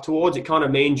strive towards. It kind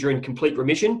of means you're in complete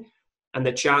remission and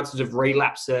the chances of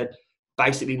relapse are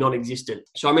basically non-existent.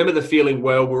 So I remember the feeling,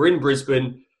 well, we're in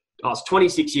Brisbane. I was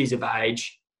 26 years of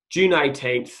age, June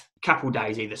 18th, couple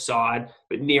days either side,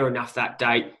 but near enough that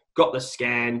date, got the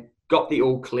scan, got the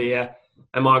all clear.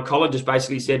 And my oncologist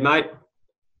basically said, mate,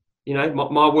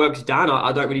 my work's done.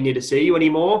 I don't really need to see you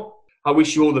anymore. I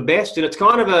wish you all the best. And it's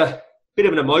kind of a bit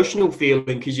of an emotional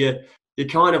feeling because you're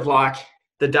kind of like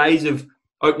the days of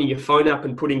opening your phone up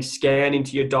and putting scan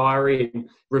into your diary and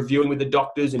reviewing with the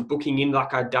doctors and booking in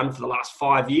like I'd done for the last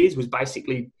 5 years was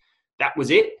basically, that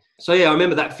was it. So yeah, I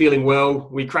remember that feeling well.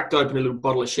 We cracked open a little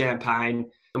bottle of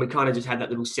champagne and we kind of just had that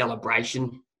little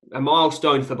celebration, a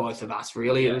milestone for both of us,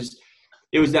 really.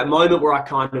 It was that moment where I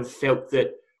kind of felt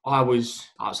that I was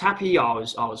happy, I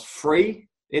was free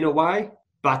in a way.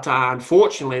 But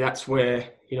unfortunately, that's where,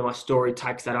 my story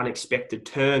takes that unexpected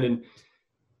turn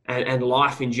and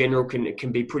life in general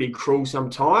can be pretty cruel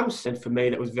sometimes. And for me,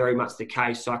 that was very much the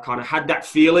case. So I kind of had that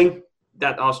feeling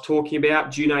that I was talking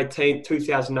about, June 18th,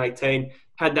 2018,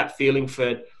 had that feeling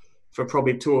for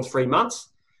probably 2 or 3 months.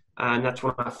 And that's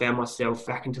when I found myself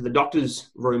back into the doctor's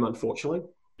room, unfortunately.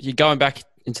 You're going back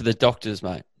into the doctors,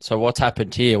 mate. So what's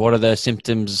happened here? What are the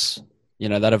symptoms,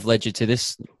 that have led you to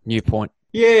this new point?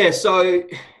 Yeah, so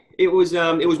it was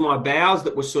my bowels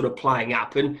that were sort of playing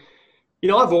up. And,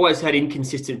 I've always had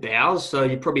inconsistent bowels. So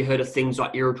you've probably heard of things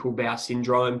like irritable bowel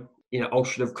syndrome,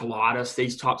 ulcerative colitis,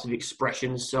 these types of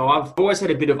expressions. So I've always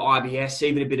had a bit of IBS,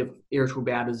 even a bit of irritable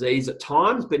bowel disease at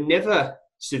times, but never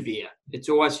severe. It's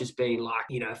always just been like,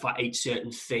 if I eat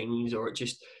certain things or it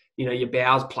just, your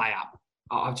bowels play up.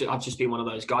 I've just been one of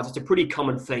those guys. It's a pretty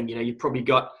common thing. You've probably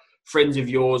got friends of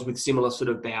yours with similar sort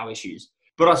of bowel issues.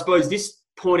 But I suppose this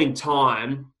point in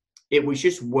time, it was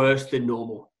just worse than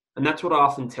normal. And that's what I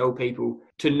often tell people,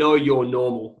 to know you're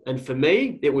normal. And for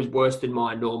me, it was worse than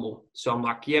my normal. So I'm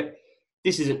like, yep,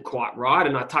 this isn't quite right.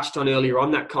 And I touched on earlier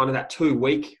on that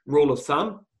 2-week rule of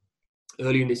thumb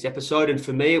earlier in this episode. And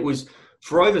for me, it was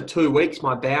for over 2 weeks,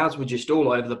 my bowels were just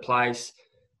all over the place.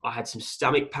 I had some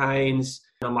stomach pains.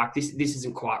 And I'm like, this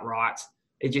isn't quite right.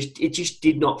 It just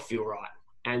did not feel right.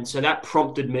 And so that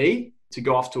prompted me to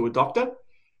go off to a doctor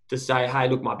to say, hey,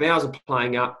 look, my bowels are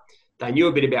playing up. They knew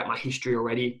a bit about my history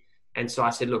already. And so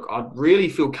I said, look, I'd really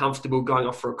feel comfortable going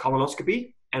off for a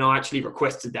colonoscopy. And I actually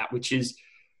requested that, which is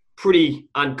pretty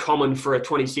uncommon for a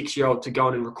 26-year-old to go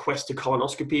in and request a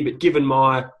colonoscopy. But given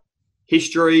my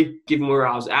history, given where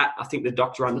I was at, I think the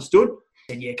doctor understood.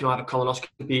 And yeah, can I have a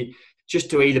colonoscopy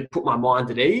just to either put my mind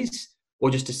at ease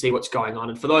or just to see what's going on?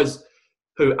 And for those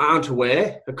who aren't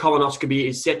aware, a colonoscopy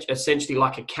is essentially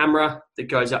like a camera that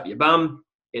goes up your bum.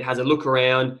 It has a look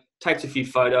around, takes a few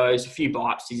photos, a few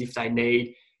biopsies if they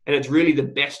need, and it's really the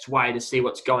best way to see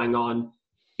what's going on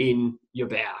in your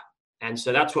bowel. And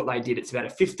so that's what they did. It's about a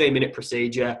 15-minute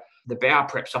procedure. The bowel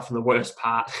prep's often the worst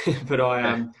part, but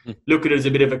I look at it as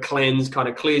a bit of a cleanse, kind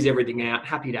of clears everything out,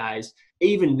 happy days.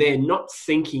 Even then, not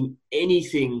thinking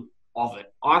anything of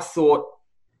it. I thought,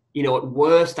 at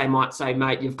worst, they might say,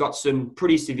 mate, you've got some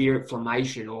pretty severe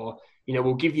inflammation, or,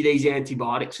 we'll give you these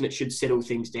antibiotics and it should settle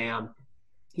things down.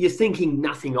 You're thinking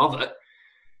nothing of it.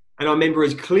 And I remember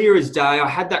as clear as day, I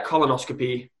had that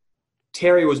colonoscopy.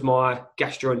 Terry was my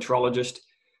gastroenterologist,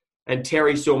 and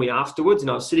Terry saw me afterwards,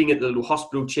 and I was sitting at the little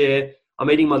hospital chair. I'm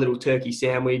eating my little turkey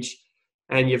sandwich,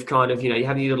 and you've kind of, you're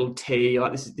having your little tea,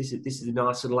 like this is a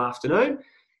nice little afternoon.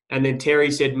 And then Terry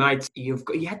said, mate, you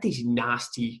had these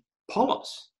nasty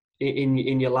polyps in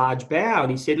your large bowel.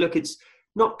 And he said, look, it's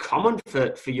not common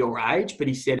for your age, but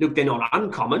he said, look, they're not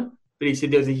uncommon. But he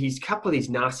said, there's a couple of these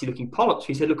nasty looking polyps.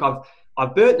 He said, look,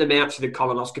 I've burnt them out through the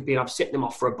colonoscopy and I've set them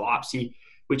off for a biopsy,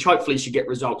 which hopefully should get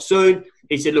results soon.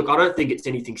 He said, look, I don't think it's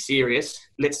anything serious.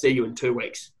 Let's see you in 2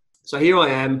 weeks. So here I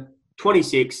am,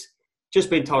 26, just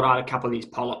been told I had a couple of these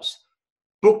polyps,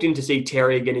 booked in to see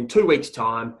Terry again in 2 weeks'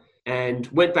 time, and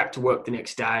went back to work the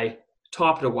next day,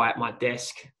 typing away at my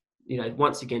desk,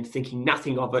 once again, thinking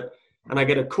nothing of it. And I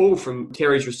get a call from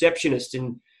Terry's receptionist,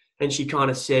 and she kind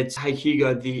of said, hey,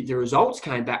 Hugo, the results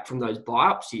came back from those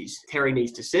biopsies. Terry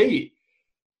needs to see you.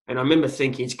 And I remember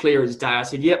thinking, it's clear as day. I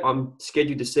said, yep, I'm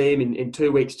scheduled to see him in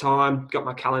 2 weeks' time. Got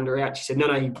my calendar out. She said,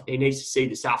 no, he needs to see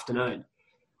this afternoon.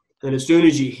 And as soon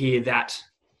as you hear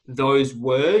those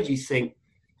words,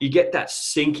 you get that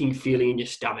sinking feeling in your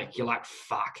stomach. You're like,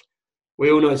 fuck.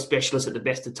 We all know specialists at the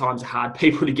best of times are hard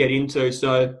people to get into.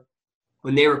 So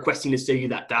when they're requesting to see you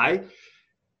that day,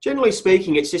 generally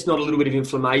speaking, it's just not a little bit of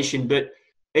inflammation. But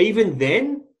even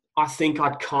then, I think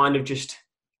I'd kind of just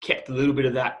kept a little bit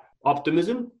of that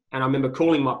optimism. And I remember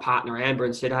calling my partner, Amber,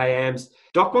 and said, hey, Ams,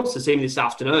 Doc wants to see me this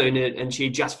afternoon. And she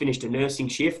had just finished a nursing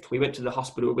shift. We went to the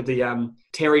hospital with the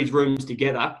Terry's rooms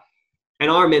together. And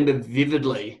I remember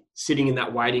vividly sitting in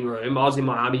that waiting room. I was in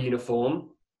my army uniform,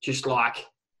 just like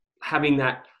having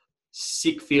that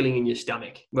sick feeling in your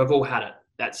stomach. We've all had it,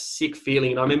 that sick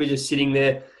feeling. And I remember just sitting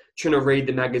there trying to read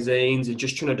the magazines and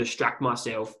just trying to distract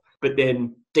myself. But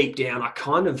then deep down, I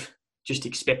kind of just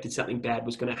expected something bad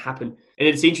was going to happen. And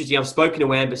it's interesting, I've spoken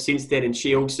to Amber since then, and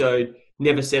she also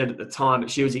never said it at the time,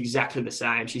 but she was exactly the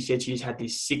same. She said she just had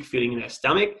this sick feeling in her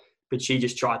stomach, but she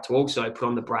just tried to also put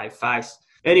on the brave face.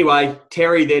 Anyway,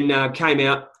 Terry then came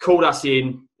out, called us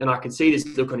in, and I could see this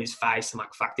look on his face. I'm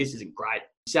like, fuck, this isn't great.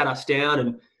 He sat us down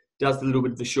and does a little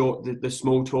bit of the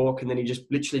small talk, and then he just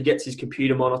literally gets his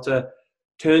computer monitor,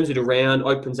 turns it around,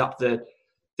 opens up the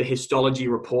histology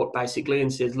report basically,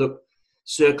 and says, look,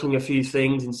 circling a few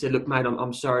things, and said, look, mate,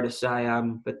 I'm sorry to say,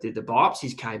 but the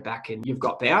biopsies came back and you've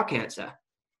got bowel cancer.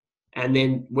 And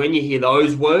then when you hear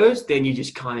those words, then you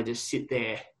just kind of just sit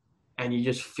there and you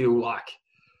just feel like,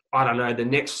 I don't know, the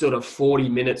next sort of 40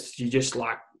 minutes, you just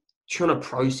like trying to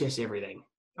process everything.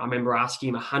 I remember asking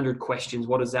him 100 questions.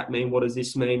 What does that mean? What does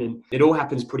this mean? And it all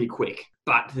happens pretty quick.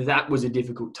 But that was a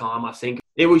difficult time, I think.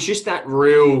 It was just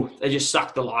they just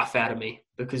sucked the life out of me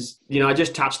because, I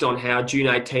just touched on how June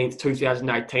 18th,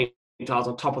 2018, I was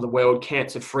on top of the world,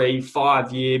 cancer-free,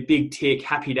 5-year, big tick,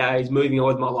 happy days, moving on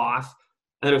with my life.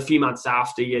 And then a few months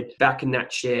after, you're back in that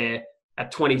chair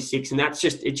at 26. And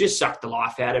it just sucked the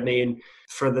life out of me. And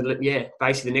for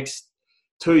basically the next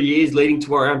 2 years leading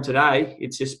to where I am today,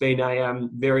 it's just been a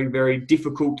very, very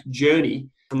difficult journey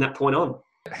from that point on.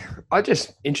 I'm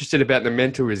just interested about the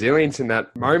mental resilience in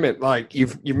that moment. Like you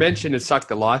mentioned it sucked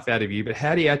the life out of you, but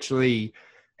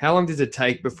how long does it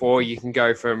take before you can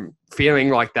go from feeling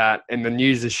like that and the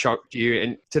news has shocked you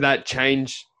and to that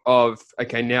change of,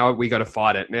 okay, now we got to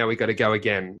fight it. Now we got to go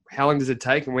again. How long does it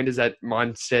take and when does that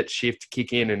mindset shift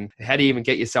kick in and how do you even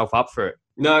get yourself up for it?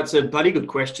 No, it's a bloody good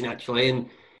question actually. And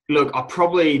look, I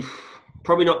probably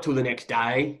not till the next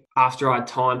day after I had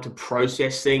time to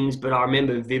process things, but I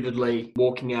remember vividly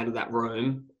walking out of that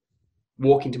room,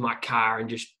 walking to my car and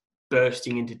just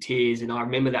bursting into tears. And I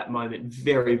remember that moment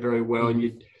very, very well.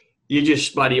 And you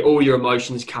just bloody, all your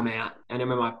emotions come out. And I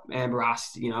remember Amber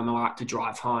asked, am I right to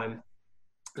drive home?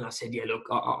 And I said, yeah, look,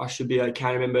 I should be okay.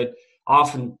 I remember I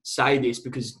often say this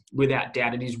because without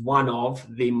doubt, it is one of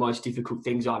the most difficult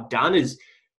things I've done is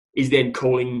then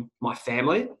calling my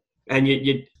family. And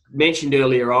you mentioned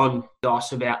earlier on,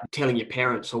 Dos, about telling your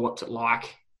parents or what's it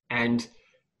like. And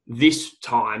this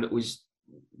time it was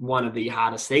one of the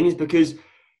hardest things because,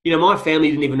 my family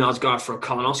didn't even know I was going for a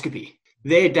colonoscopy.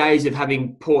 Their days of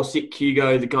having poor sick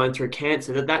Hugo going through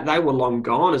cancer, that they were long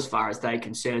gone as far as they're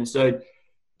concerned. So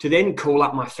to then call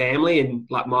up my family and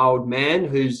like my old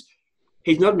man, he's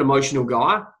not an emotional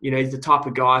guy. He's the type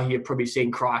of guy you've probably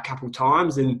seen cry a couple of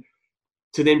times. And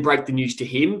to then break the news to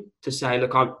him to say,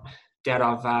 look, Dad,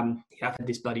 I've had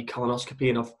this bloody colonoscopy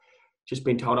and I've just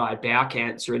been told I had bowel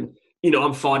cancer. And,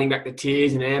 I'm fighting back the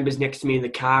tears and Amber's next to me in the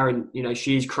car and,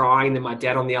 she's crying. Then my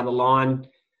dad on the other line,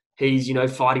 he's,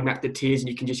 fighting back the tears and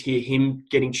you can just hear him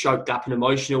getting choked up and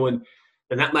emotional. And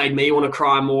that made me want to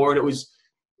cry more. And it was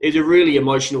a really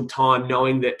emotional time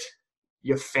knowing that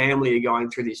your family are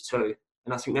going through this too.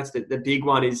 And I think that's the big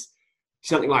one is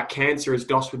something like cancer, as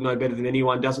Dos would know better than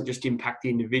anyone, doesn't just impact the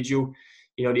individual.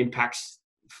 It impacts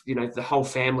the whole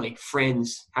family,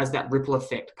 friends, has that ripple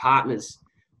effect, partners.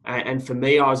 And for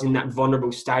me, I was in that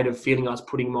vulnerable state of feeling I was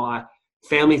putting my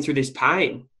family through this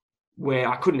pain where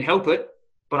I couldn't help it,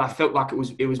 but I felt like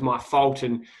it was my fault.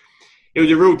 And it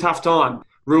was a real tough time.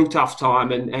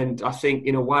 And I think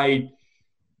in a way,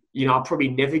 I'll probably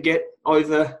never get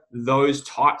over those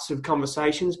types of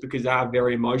conversations because they are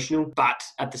very emotional. But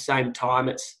at the same time,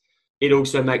 it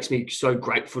also makes me so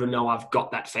grateful to know I've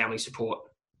got that family support.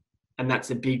 And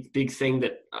that's a big, big thing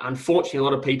that unfortunately a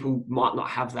lot of people might not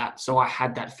have that. So I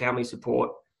had that family support.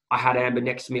 I had Amber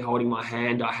next to me holding my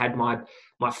hand. I had my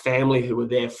family who were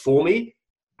there for me.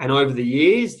 And over the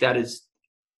years, that has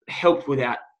helped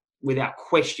without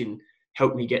question,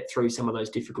 helped me get through some of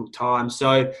those difficult times.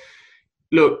 So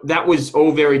look, that was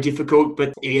all very difficult,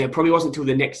 but it probably wasn't until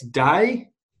the next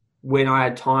day when I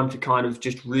had time to kind of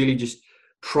just really just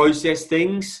process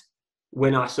things,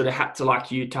 when I sort of had to,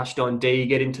 like you touched on, D,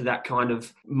 get into that kind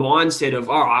of mindset of,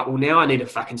 all right, well, now I need to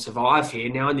fucking survive here.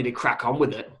 Now I need to crack on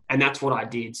with it. And that's what I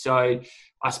did. So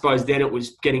I suppose then it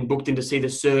was getting booked in to see the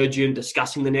surgeon,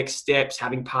 discussing the next steps,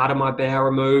 having part of my bowel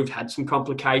removed, had some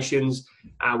complications,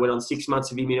 went on 6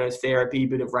 months of immunotherapy, a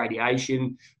bit of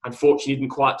radiation. Unfortunately, didn't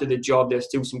quite do the job. There's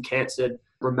still some cancer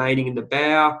remaining in the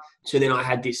bowel. So then I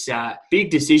had this big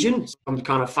decision. I'm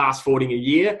kind of fast forwarding a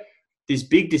year. This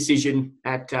big decision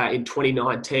in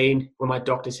 2019 when my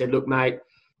doctor said, look, mate,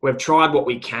 we've tried what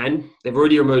we can. They've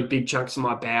already removed big chunks of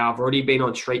my bowel. I've already been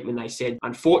on treatment. They said,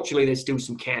 unfortunately, there's still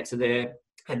some cancer there.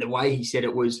 And the way he said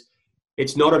it was,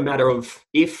 it's not a matter of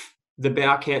if the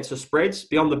bowel cancer spreads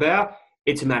beyond the bowel,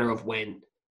 it's a matter of when.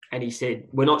 And he said,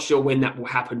 we're not sure when that will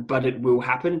happen, but it will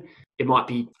happen. It might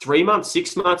be 3 months,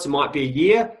 6 months, it might be a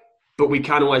year, but we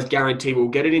can't always guarantee we'll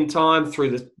get it in time through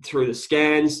the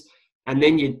scans. And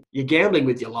then you're gambling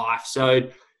with your life. So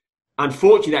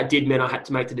unfortunately, that did mean I had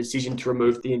to make the decision to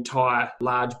remove the entire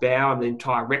large bowel and the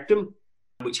entire rectum,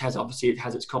 which has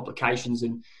its complications.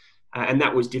 And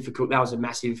that was difficult. That was a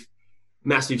massive,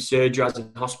 massive surgery. I was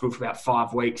in hospital for about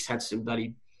 5 weeks, had some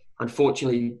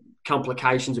unfortunately,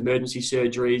 complications, emergency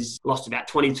surgeries, lost about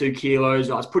 22 kilos.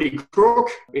 I was pretty crook,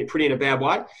 pretty in a bad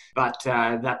way. But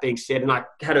that being said, and I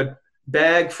had a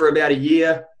bag for about a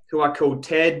year who I called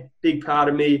Ted, big part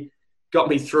of me, got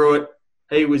me through it.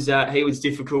 He was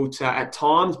difficult at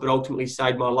times, but ultimately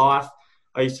saved my life.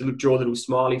 I used to draw little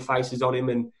smiley faces on him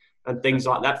and things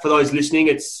like that. For those listening,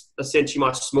 it's essentially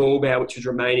my small bowel, which is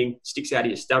remaining, sticks out of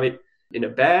your stomach in a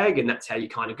bag, and that's how you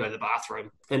kind of go to the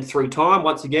bathroom. And through time,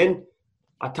 once again,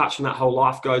 I touched on that whole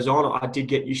life goes on. I did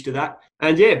get used to that.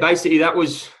 And yeah, basically that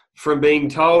was from being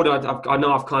told. I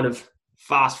know I've kind of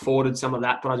fast forwarded some of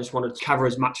that, but I just wanted to cover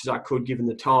as much as I could given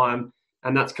the time.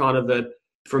 And that's kind of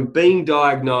from being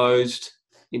diagnosed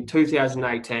in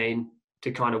 2018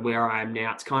 to kind of where I am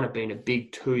now. It's kind of been a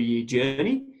big 2-year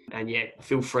journey. And yeah,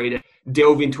 feel free to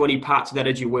delve into any parts of that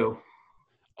as you will.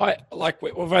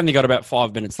 We've only got about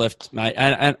 5 minutes left, mate.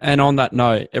 And on that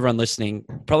note, everyone listening,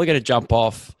 probably going to jump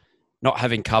off not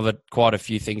having covered quite a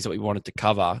few things that we wanted to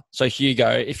cover. So Hugo,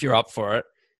 if you're up for it,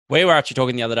 we were actually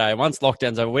talking the other day, once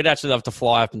lockdown's over, we'd actually love to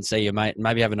fly up and see you, mate, and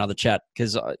maybe have another chat.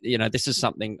 Because, this is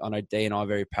something I know Dee and I are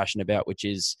very passionate about, which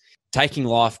is taking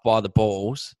life by the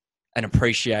balls and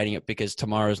appreciating it because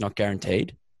tomorrow is not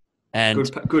guaranteed.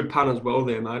 And good pun as well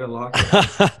there, mate. I like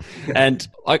it. And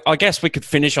I guess we could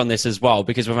finish on this as well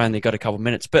because we've only got a couple of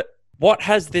minutes. But what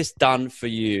has this done for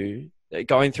you,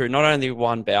 going through not only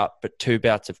one bout, but 2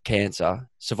 bouts of cancer,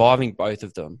 surviving both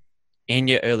of them in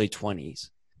your early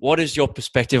 20s? What is your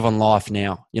perspective on life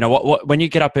now? What when you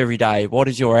get up every day, what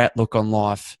is your outlook on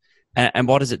life, and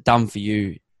what has it done for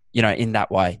you, in that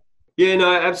way? Yeah,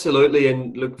 no, absolutely.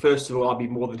 And look, first of all, I'd be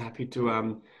more than happy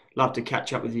to love to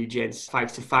catch up with you, gents,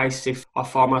 face to face. If I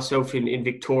find myself in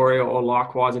Victoria, or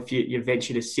likewise, if you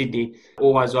venture to Sydney,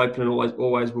 always open and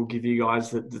always will give you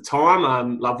guys the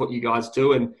time. Love what you guys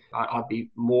do, and I'd be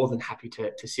more than happy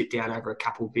to sit down over a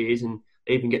couple of beers and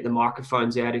even get the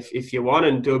microphones out if you want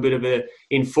and do a bit of an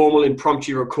informal,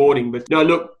 impromptu recording. But no,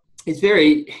 look, it's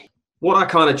what I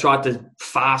kind of tried to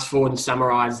fast forward and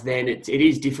summarize then, it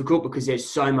is difficult because there's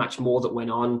so much more that went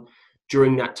on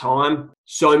during that time.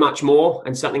 So much more.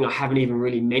 And something I haven't even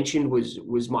really mentioned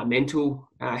was my mental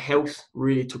health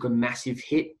really took a massive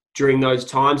hit during those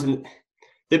times. And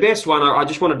the best one, I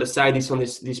just wanted to say this on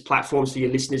this platform so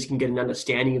your listeners can get an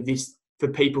understanding of this for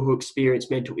people who experience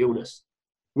mental illness.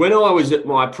 When I was at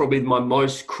probably my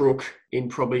most crook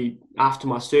probably after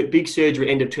my big surgery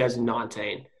end of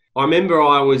 2019, I remember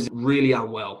I was really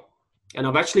unwell. And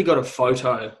I've actually got a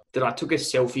photo that I took a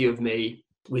selfie of me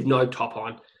with no top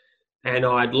on. And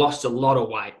I'd lost a lot of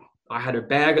weight. I had a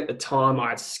bag at the time. I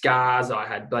had scars. I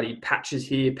had bloody patches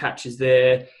here, patches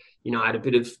there. I had a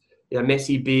bit of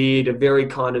messy beard, a very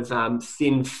kind of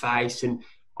thin face, and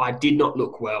I did not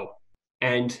look well.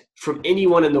 And from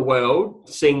anyone in the world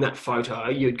seeing that photo,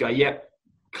 you'd go, yep,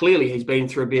 clearly he's been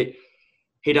through a bit.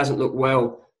 He doesn't look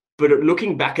well. But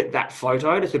looking back at that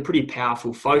photo, it's a pretty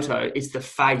powerful photo. It's the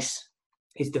face.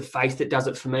 It's the face that does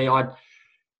it for me.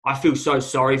 I feel so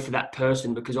sorry for that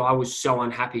person because I was so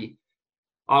unhappy.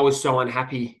 I was so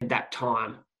unhappy at that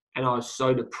time and I was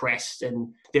so depressed.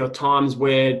 And there were times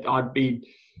where I'd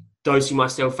be dosing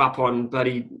myself up on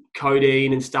bloody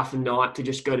codeine and stuff at night to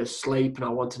just go to sleep, and I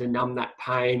wanted to numb that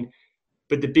pain.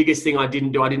 But the biggest thing I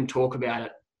didn't do, I didn't talk about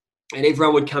it. And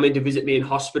everyone would come in to visit me in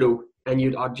hospital,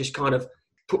 and I'd just kind of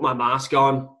put my mask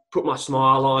on, put my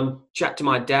smile on, chat to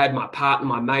my dad, my partner,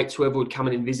 my mates, whoever would come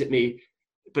in and visit me.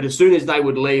 But as soon as they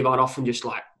would leave, I'd often just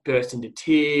like burst into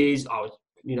tears. I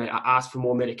asked for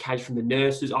more medication from the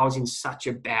nurses. I was in such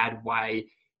a bad way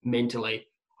mentally.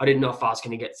 I didn't know if I was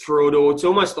going to get through it all. It's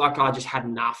almost like I just had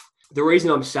enough. The reason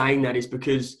I'm saying that is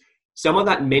because some of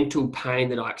that mental pain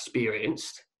that I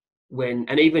experienced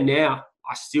and even now,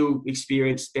 I still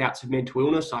experience bouts of mental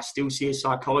illness. I still see a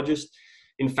psychologist.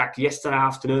 In fact, yesterday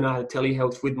afternoon, I had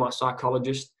telehealth with my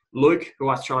psychologist, Luke, who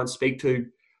I try and speak to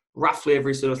roughly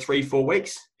every sort of 3-4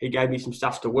 weeks. He gave me some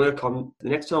stuff to work on the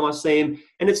next time I see him.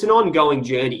 And it's an ongoing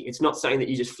journey. It's not something that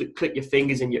you just click your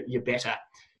fingers and you're better.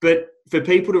 But for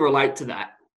people to relate to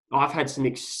that, I've had some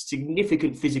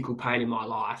significant physical pain in my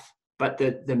life. But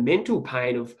the mental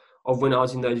pain of when I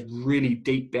was in those really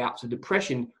deep bouts of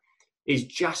depression is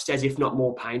just as if not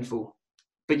more painful.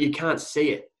 But you can't see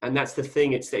it. And that's the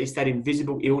thing. It's that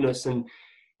invisible illness. And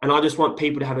I just want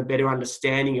people to have a better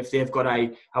understanding if they've got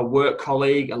a work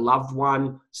colleague, a loved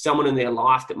one, someone in their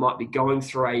life that might be going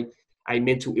through a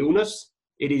mental illness.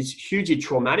 It is hugely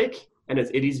traumatic and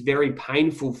it is very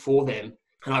painful for them.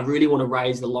 And I really want to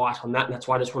raise the light on that. And that's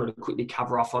why I just wanted to quickly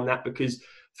cover off on that, because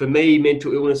for me,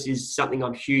 mental illness is something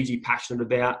I'm hugely passionate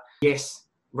about. Yes,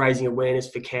 raising awareness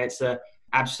for cancer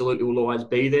absolutely will always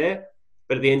be there.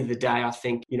 But at the end of the day, I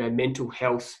think, mental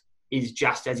health is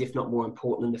just as if not more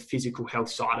important than the physical health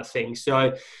side of things.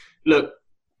 So look,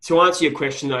 to answer your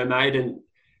question though, mate, and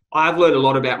I've learned a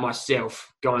lot about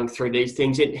myself going through these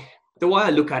things. The way I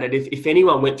look at it, if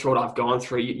anyone went through what I've gone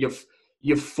through,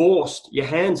 your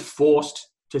hand's forced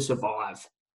to survive.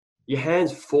 Your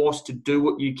hand's forced to do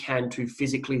what you can to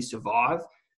physically survive.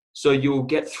 So you'll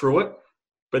get through it.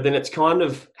 But then it's kind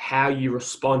of how you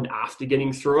respond after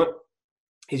getting through it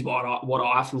is what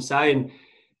I often say. And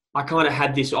I kind of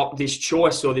had this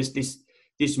choice or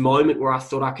this moment where I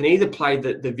thought I can either play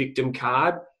the victim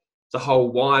card, the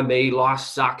whole why me, life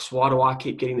sucks, why do I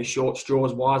keep getting the short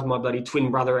straws, why is my bloody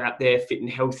twin brother out there fit and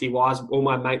healthy, why is all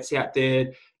my mates out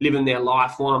there living their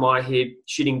life, why am I here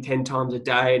shitting 10 times a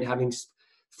day and having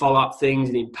follow-up things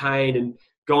and in pain and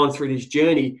going through this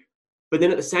journey. But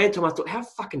then at the same time, I thought, how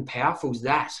fucking powerful is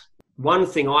that? One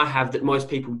thing I have that most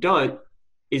people don't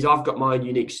is I've got my own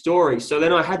unique story. So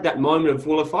then I had that moment of,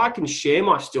 well, if I can share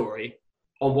my story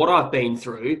on what I've been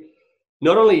through,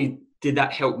 not only did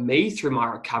that help me through my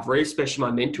recovery, especially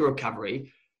my mental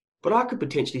recovery, but I could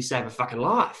potentially save a fucking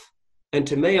life. And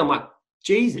to me, I'm like,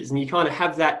 Jesus. And you kind of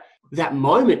have that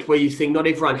moment where you think not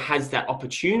everyone has that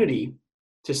opportunity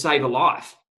to save a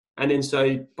life. And then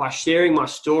so by sharing my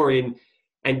story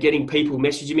and getting people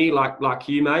messaging me like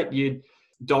you, mate, you'd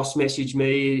DOS message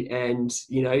me and,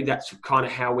 that's kind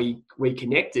of how we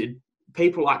connected.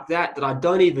 People like that I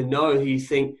don't even know who you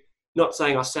think, not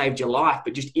saying I saved your life,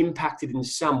 but just impacted in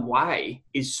some way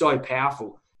is so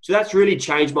powerful. So that's really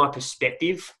changed my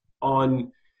perspective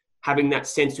on having that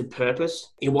sense of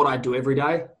purpose in what I do every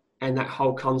day. And that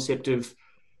whole concept of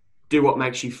do what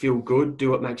makes you feel good,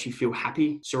 do what makes you feel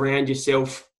happy, surround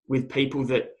yourself with people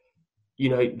that,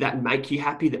 that make you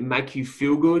happy, that make you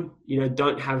feel good.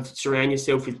 Don't surround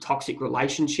yourself with toxic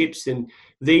relationships and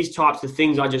these types of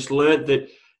things. I just learned that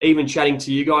even chatting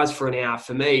to you guys for an hour,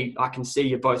 for me, I can see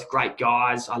you're both great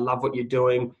guys. I love what you're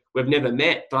doing. We've never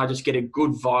met, but I just get a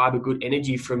good vibe, a good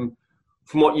energy from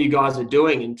what you guys are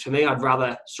doing. And to me, I'd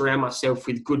rather surround myself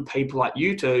with good people like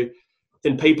you two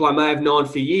than people I may have known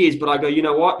for years. But I go, you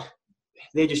know what?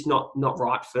 They're just not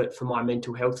right for my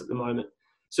mental health at the moment.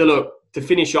 So look, to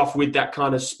finish off with that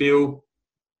kind of spiel,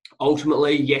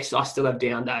 ultimately, yes, I still have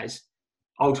down days.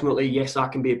 Ultimately, yes, I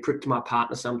can be a prick to my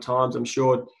partner sometimes. I'm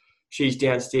sure she's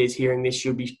downstairs hearing this.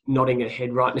 She'll be nodding her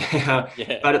head right now.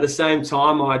 Yeah. But at the same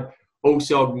time, I'd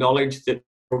also acknowledge that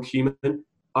we're human.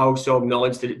 I also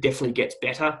acknowledge that it definitely gets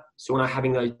better. So when I'm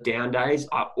having those down days,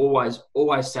 I always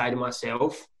say to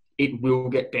myself, it will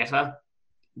get better.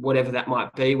 whatever that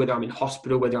might be, whether I'm in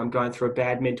hospital, whether I'm going through a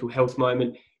bad mental health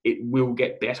moment, it will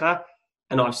get better.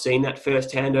 And I've seen that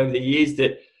firsthand over the years,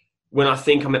 that when I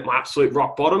think I'm at my absolute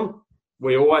rock bottom,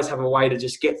 we always have a way to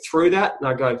just get through that. And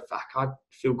I go, fuck, I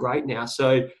feel great now.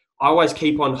 So I always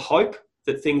keep on hope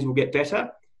that things will get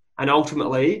better. And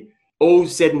ultimately, all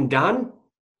said and done,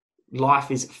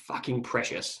 life is fucking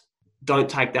precious. Don't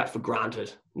take that for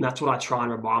granted. And that's what I try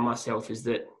and remind myself, is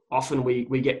that often we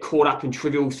get caught up in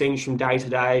trivial things from day to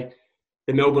day.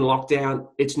 The Melbourne lockdown,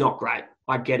 it's not great.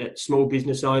 I get it. Small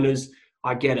business owners,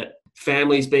 I get it.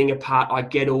 Families being apart, I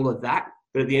get all of that.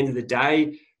 But at the end of the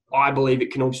day, I believe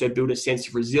it can also build a sense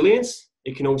of resilience.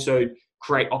 It can also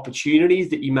create opportunities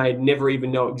that you may never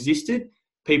even know existed.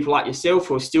 People like yourself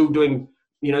who are still doing,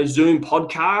 Zoom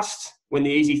podcasts, when the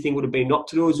easy thing would have been not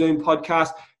to do a Zoom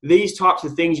podcast. These types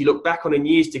of things you look back on in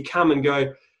years to come and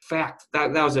go, fact,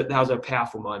 that was a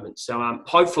powerful moment. So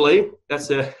hopefully that's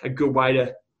a good way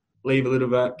to leave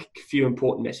a few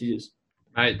important messages.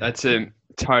 Mate, that's a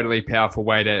totally powerful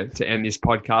way to end this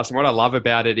podcast. And what I love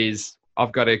about it is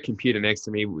I've got a computer next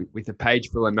to me with a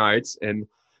page full of notes, and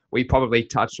we probably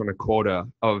touched on a quarter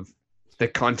of the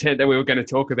content that we were going to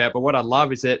talk about. But what I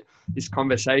love is that this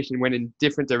conversation went in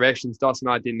different directions Dos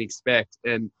and I didn't expect.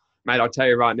 And mate, I'll tell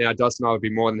you right now, Dos and I would be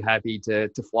more than happy to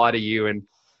fly to you and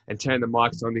turn the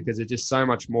mics on, because there's just so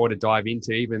much more to dive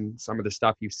into, even some of the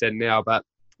stuff you've said now. But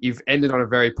you've ended on a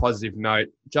very positive note.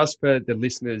 Just for the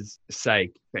listeners'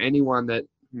 sake, for anyone that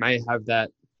may have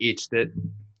that itch that,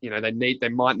 they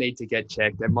might need to get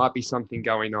checked. There might be something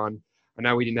going on. I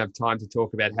know we didn't have time to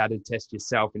talk about how to test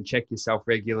yourself and check yourself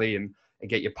regularly and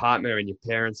get your partner and your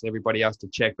parents and everybody else to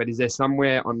check. But is there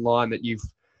somewhere online that you've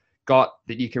got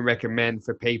that you can recommend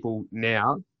for people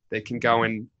now that can go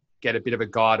and get a bit of a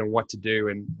guide on what to do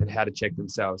and how to check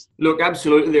themselves? Look,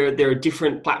 absolutely. There are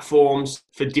different platforms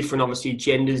for different, obviously,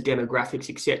 genders, demographics,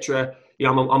 etc.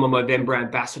 I'm a Movember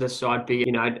ambassador, so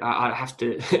I have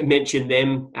to mention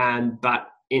them, but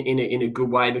in a good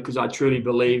way, because I truly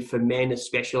believe for men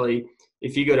especially,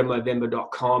 if you go to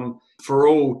Movember.com, for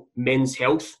all men's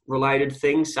health related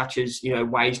things, such as,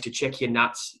 ways to check your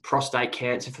nuts, prostate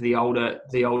cancer for the older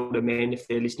men, if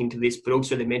they're listening to this, but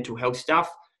also the mental health stuff,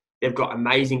 they've got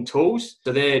amazing tools.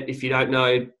 So there, if you don't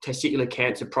know, testicular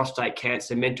cancer, prostate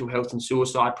cancer, mental health and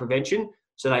suicide prevention.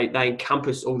 So they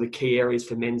encompass all the key areas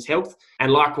for men's health.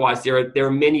 And likewise, there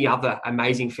are many other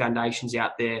amazing foundations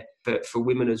out there for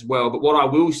women as well. But what I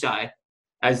will say,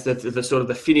 as the sort of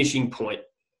the finishing point,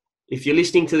 if you're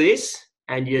listening to this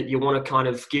and you want to kind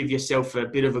of give yourself a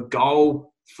bit of a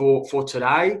goal for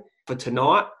today, for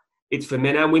tonight, it's for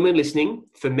men and women listening.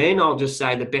 For men, I'll just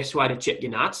say the best way to check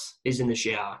your nuts is in the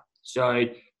shower. So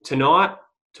tonight,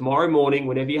 tomorrow morning,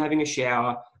 whenever you're having a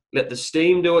shower, let the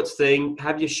steam do its thing,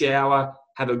 have your shower,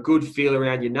 have a good feel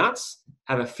around your nuts,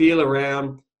 have a feel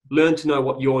around, learn to know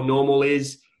what your normal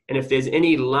is. And if there's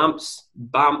any lumps,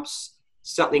 bumps,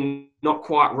 something not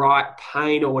quite right,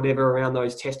 pain or whatever around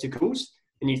those testicles,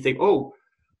 and you think, oh,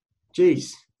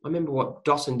 geez, I remember what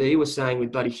Dos and D was saying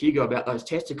with bloody Hugo about those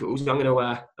testicles. I'm going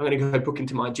to go book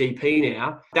into my GP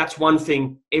now. That's one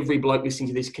thing every bloke listening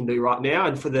to this can do right now.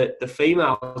 And for the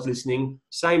females listening,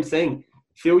 same thing.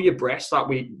 Feel your breasts, like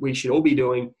we should all be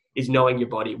doing, is knowing your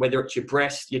body, whether it's your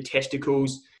breasts, your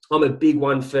testicles. I'm a big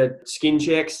one for skin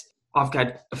checks. I've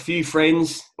had a few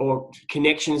friends or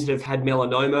connections that have had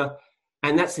melanoma,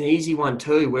 and that's an easy one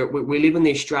too. We live in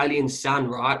the Australian sun,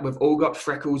 right? We've all got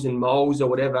freckles and moles or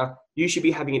whatever. You should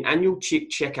be having an annual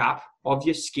check-up of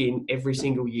your skin every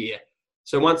single year.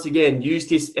 So once again, use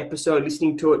this episode,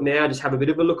 listening to it now, just have a bit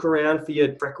of a look around for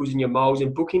your freckles and your moles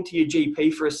and book into your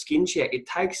GP for a skin check. It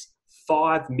takes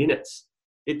 5 minutes.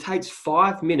 It takes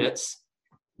 5 minutes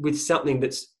with something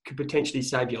that could potentially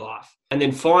save your life. And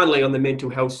then finally, on the mental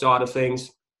health side of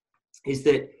things, is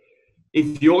that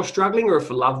if you're struggling or if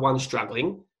a loved one's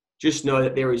struggling, just know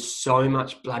that there is so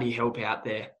much bloody help out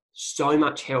there. So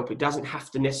much help. It doesn't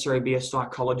have to necessarily be a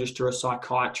psychologist or a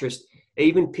psychiatrist.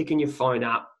 Even picking your phone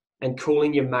up and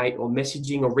calling your mate or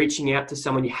messaging or reaching out to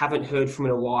someone you haven't heard from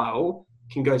in a while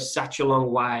can go such a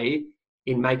long way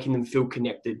in making them feel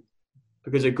connected.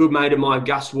 Because a good mate of mine,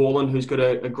 Gus Wallen, who's got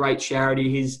a great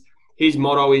charity, his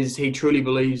motto is he truly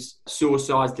believes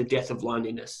suicide's the death of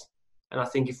loneliness. And I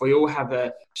think if we all have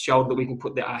a shoulder that we can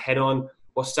put our head on,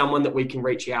 or someone that we can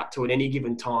reach out to at any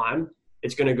given time,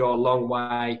 it's going to go a long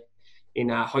way in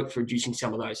hope for reducing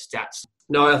some of those stats.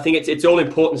 No, I think it's all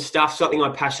important stuff, something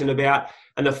I'm passionate about.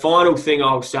 And the final thing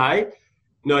I'll say,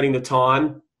 noting the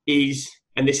time, is,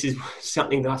 and this is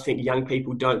something that I think young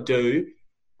people don't do,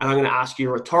 and I'm going to ask you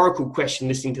a rhetorical question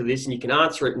listening to this, and you can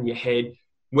answer it in your head.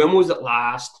 When was it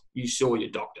last you saw your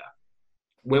doctor?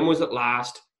 When was it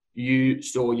last you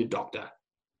saw your doctor.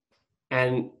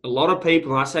 And a lot of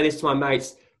people, and I say this to my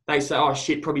mates, they say, oh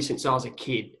shit, probably since I was a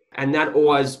kid. And that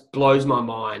always blows my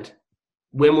mind.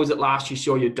 When was it last you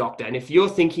saw your doctor? And if you're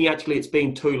thinking actually it's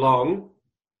been too long,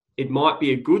 it might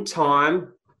be a good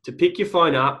time to pick your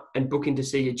phone up and book in to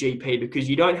see your GP, because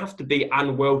you don't have to be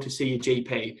unwell to see your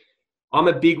GP. I'm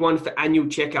a big one for annual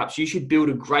checkups. You should build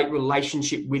a great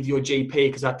relationship with your GP,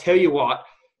 because I tell you what,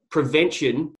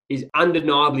 prevention is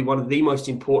undeniably one of the most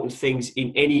important things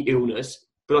in any illness.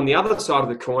 But on the other side of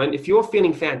the coin, if you're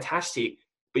feeling fantastic,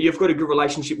 but you've got a good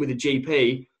relationship with a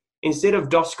GP, instead of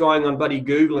Dos going on bloody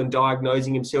Google and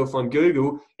diagnosing himself on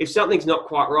Google, if something's not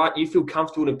quite right, you feel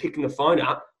comfortable in picking the phone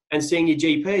up and seeing your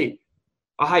GP.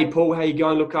 Oh, hey, Paul, how you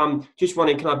going? Look, I'm just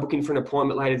wondering, can I book in for an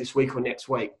appointment later this week or next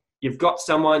week? You've got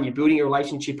someone, you're building a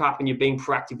relationship up, and you're being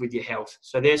proactive with your health.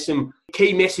 So there's some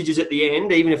key messages at the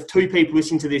end. Even if 2 people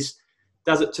listening to this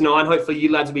does it tonight, hopefully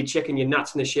you lads will be checking your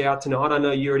nuts in the shower tonight. I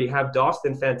know you already have, Dos,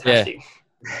 then fantastic.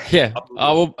 Yeah.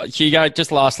 Well, Hugo,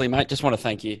 just lastly, mate, just want to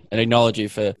thank you and acknowledge you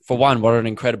for one, what an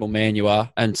incredible man you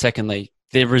are. And secondly,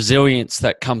 the resilience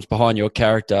that comes behind your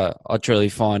character, I truly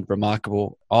find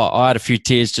remarkable. I had a few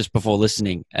tears just before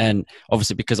listening, and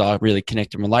obviously because I really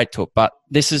connect and relate to it. But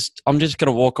I'm just going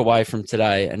to walk away from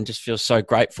today and just feel so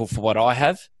grateful for what I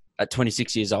have at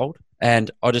 26 years old.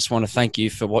 And I just want to thank you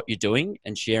for what you're doing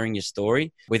and sharing your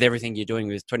story with everything you're doing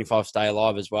with 25 Stay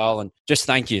Alive as well. And just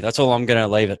thank you. That's all I'm going to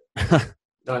leave it.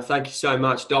 No, thank you so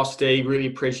much, Dos. Really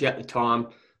appreciate the time.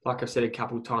 Like I've said a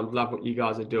couple of times, love what you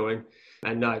guys are doing.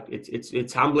 And no,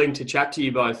 it's humbling to chat to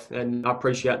you both. And I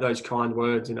appreciate those kind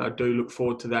words. And I do look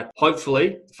forward to that.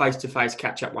 Hopefully, face-to-face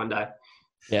catch-up one day.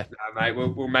 Yeah. No, mate,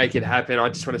 we'll make it happen. I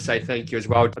just want to say thank you as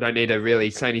well. I don't need to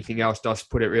really say anything else. Dos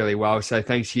put it really well. So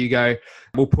thanks, Hugo.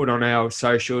 We'll put on our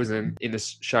socials and in the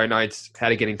show notes how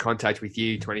to get in contact with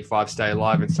you, 25 Stay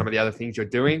Alive, and some of the other things you're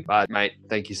doing. But, mate,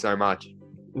 thank you so much.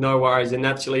 No worries. And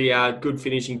actually a good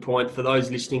finishing point for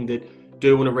those listening that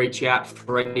do want to reach out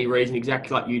for any reason,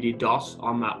 exactly like you did, Dos.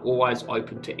 I'm always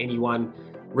open to anyone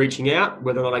reaching out.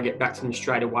 Whether or not I get back to them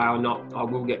straight away or not, I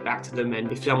will get back to them.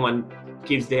 And if someone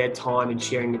gives their time in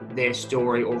sharing their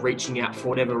story or reaching out for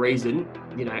whatever reason,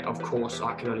 of course,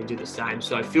 I can only do the same.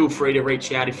 So feel free to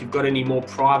reach out if you've got any more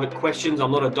private questions.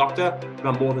 I'm not a doctor, but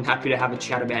I'm more than happy to have a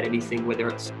chat about anything, whether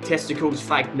it's testicles,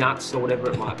 fake nuts, or whatever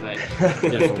it might be.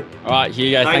 Beautiful. All right,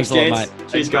 Hugo, thanks a lot, mate.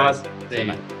 Cheers, guys. See you,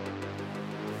 mate.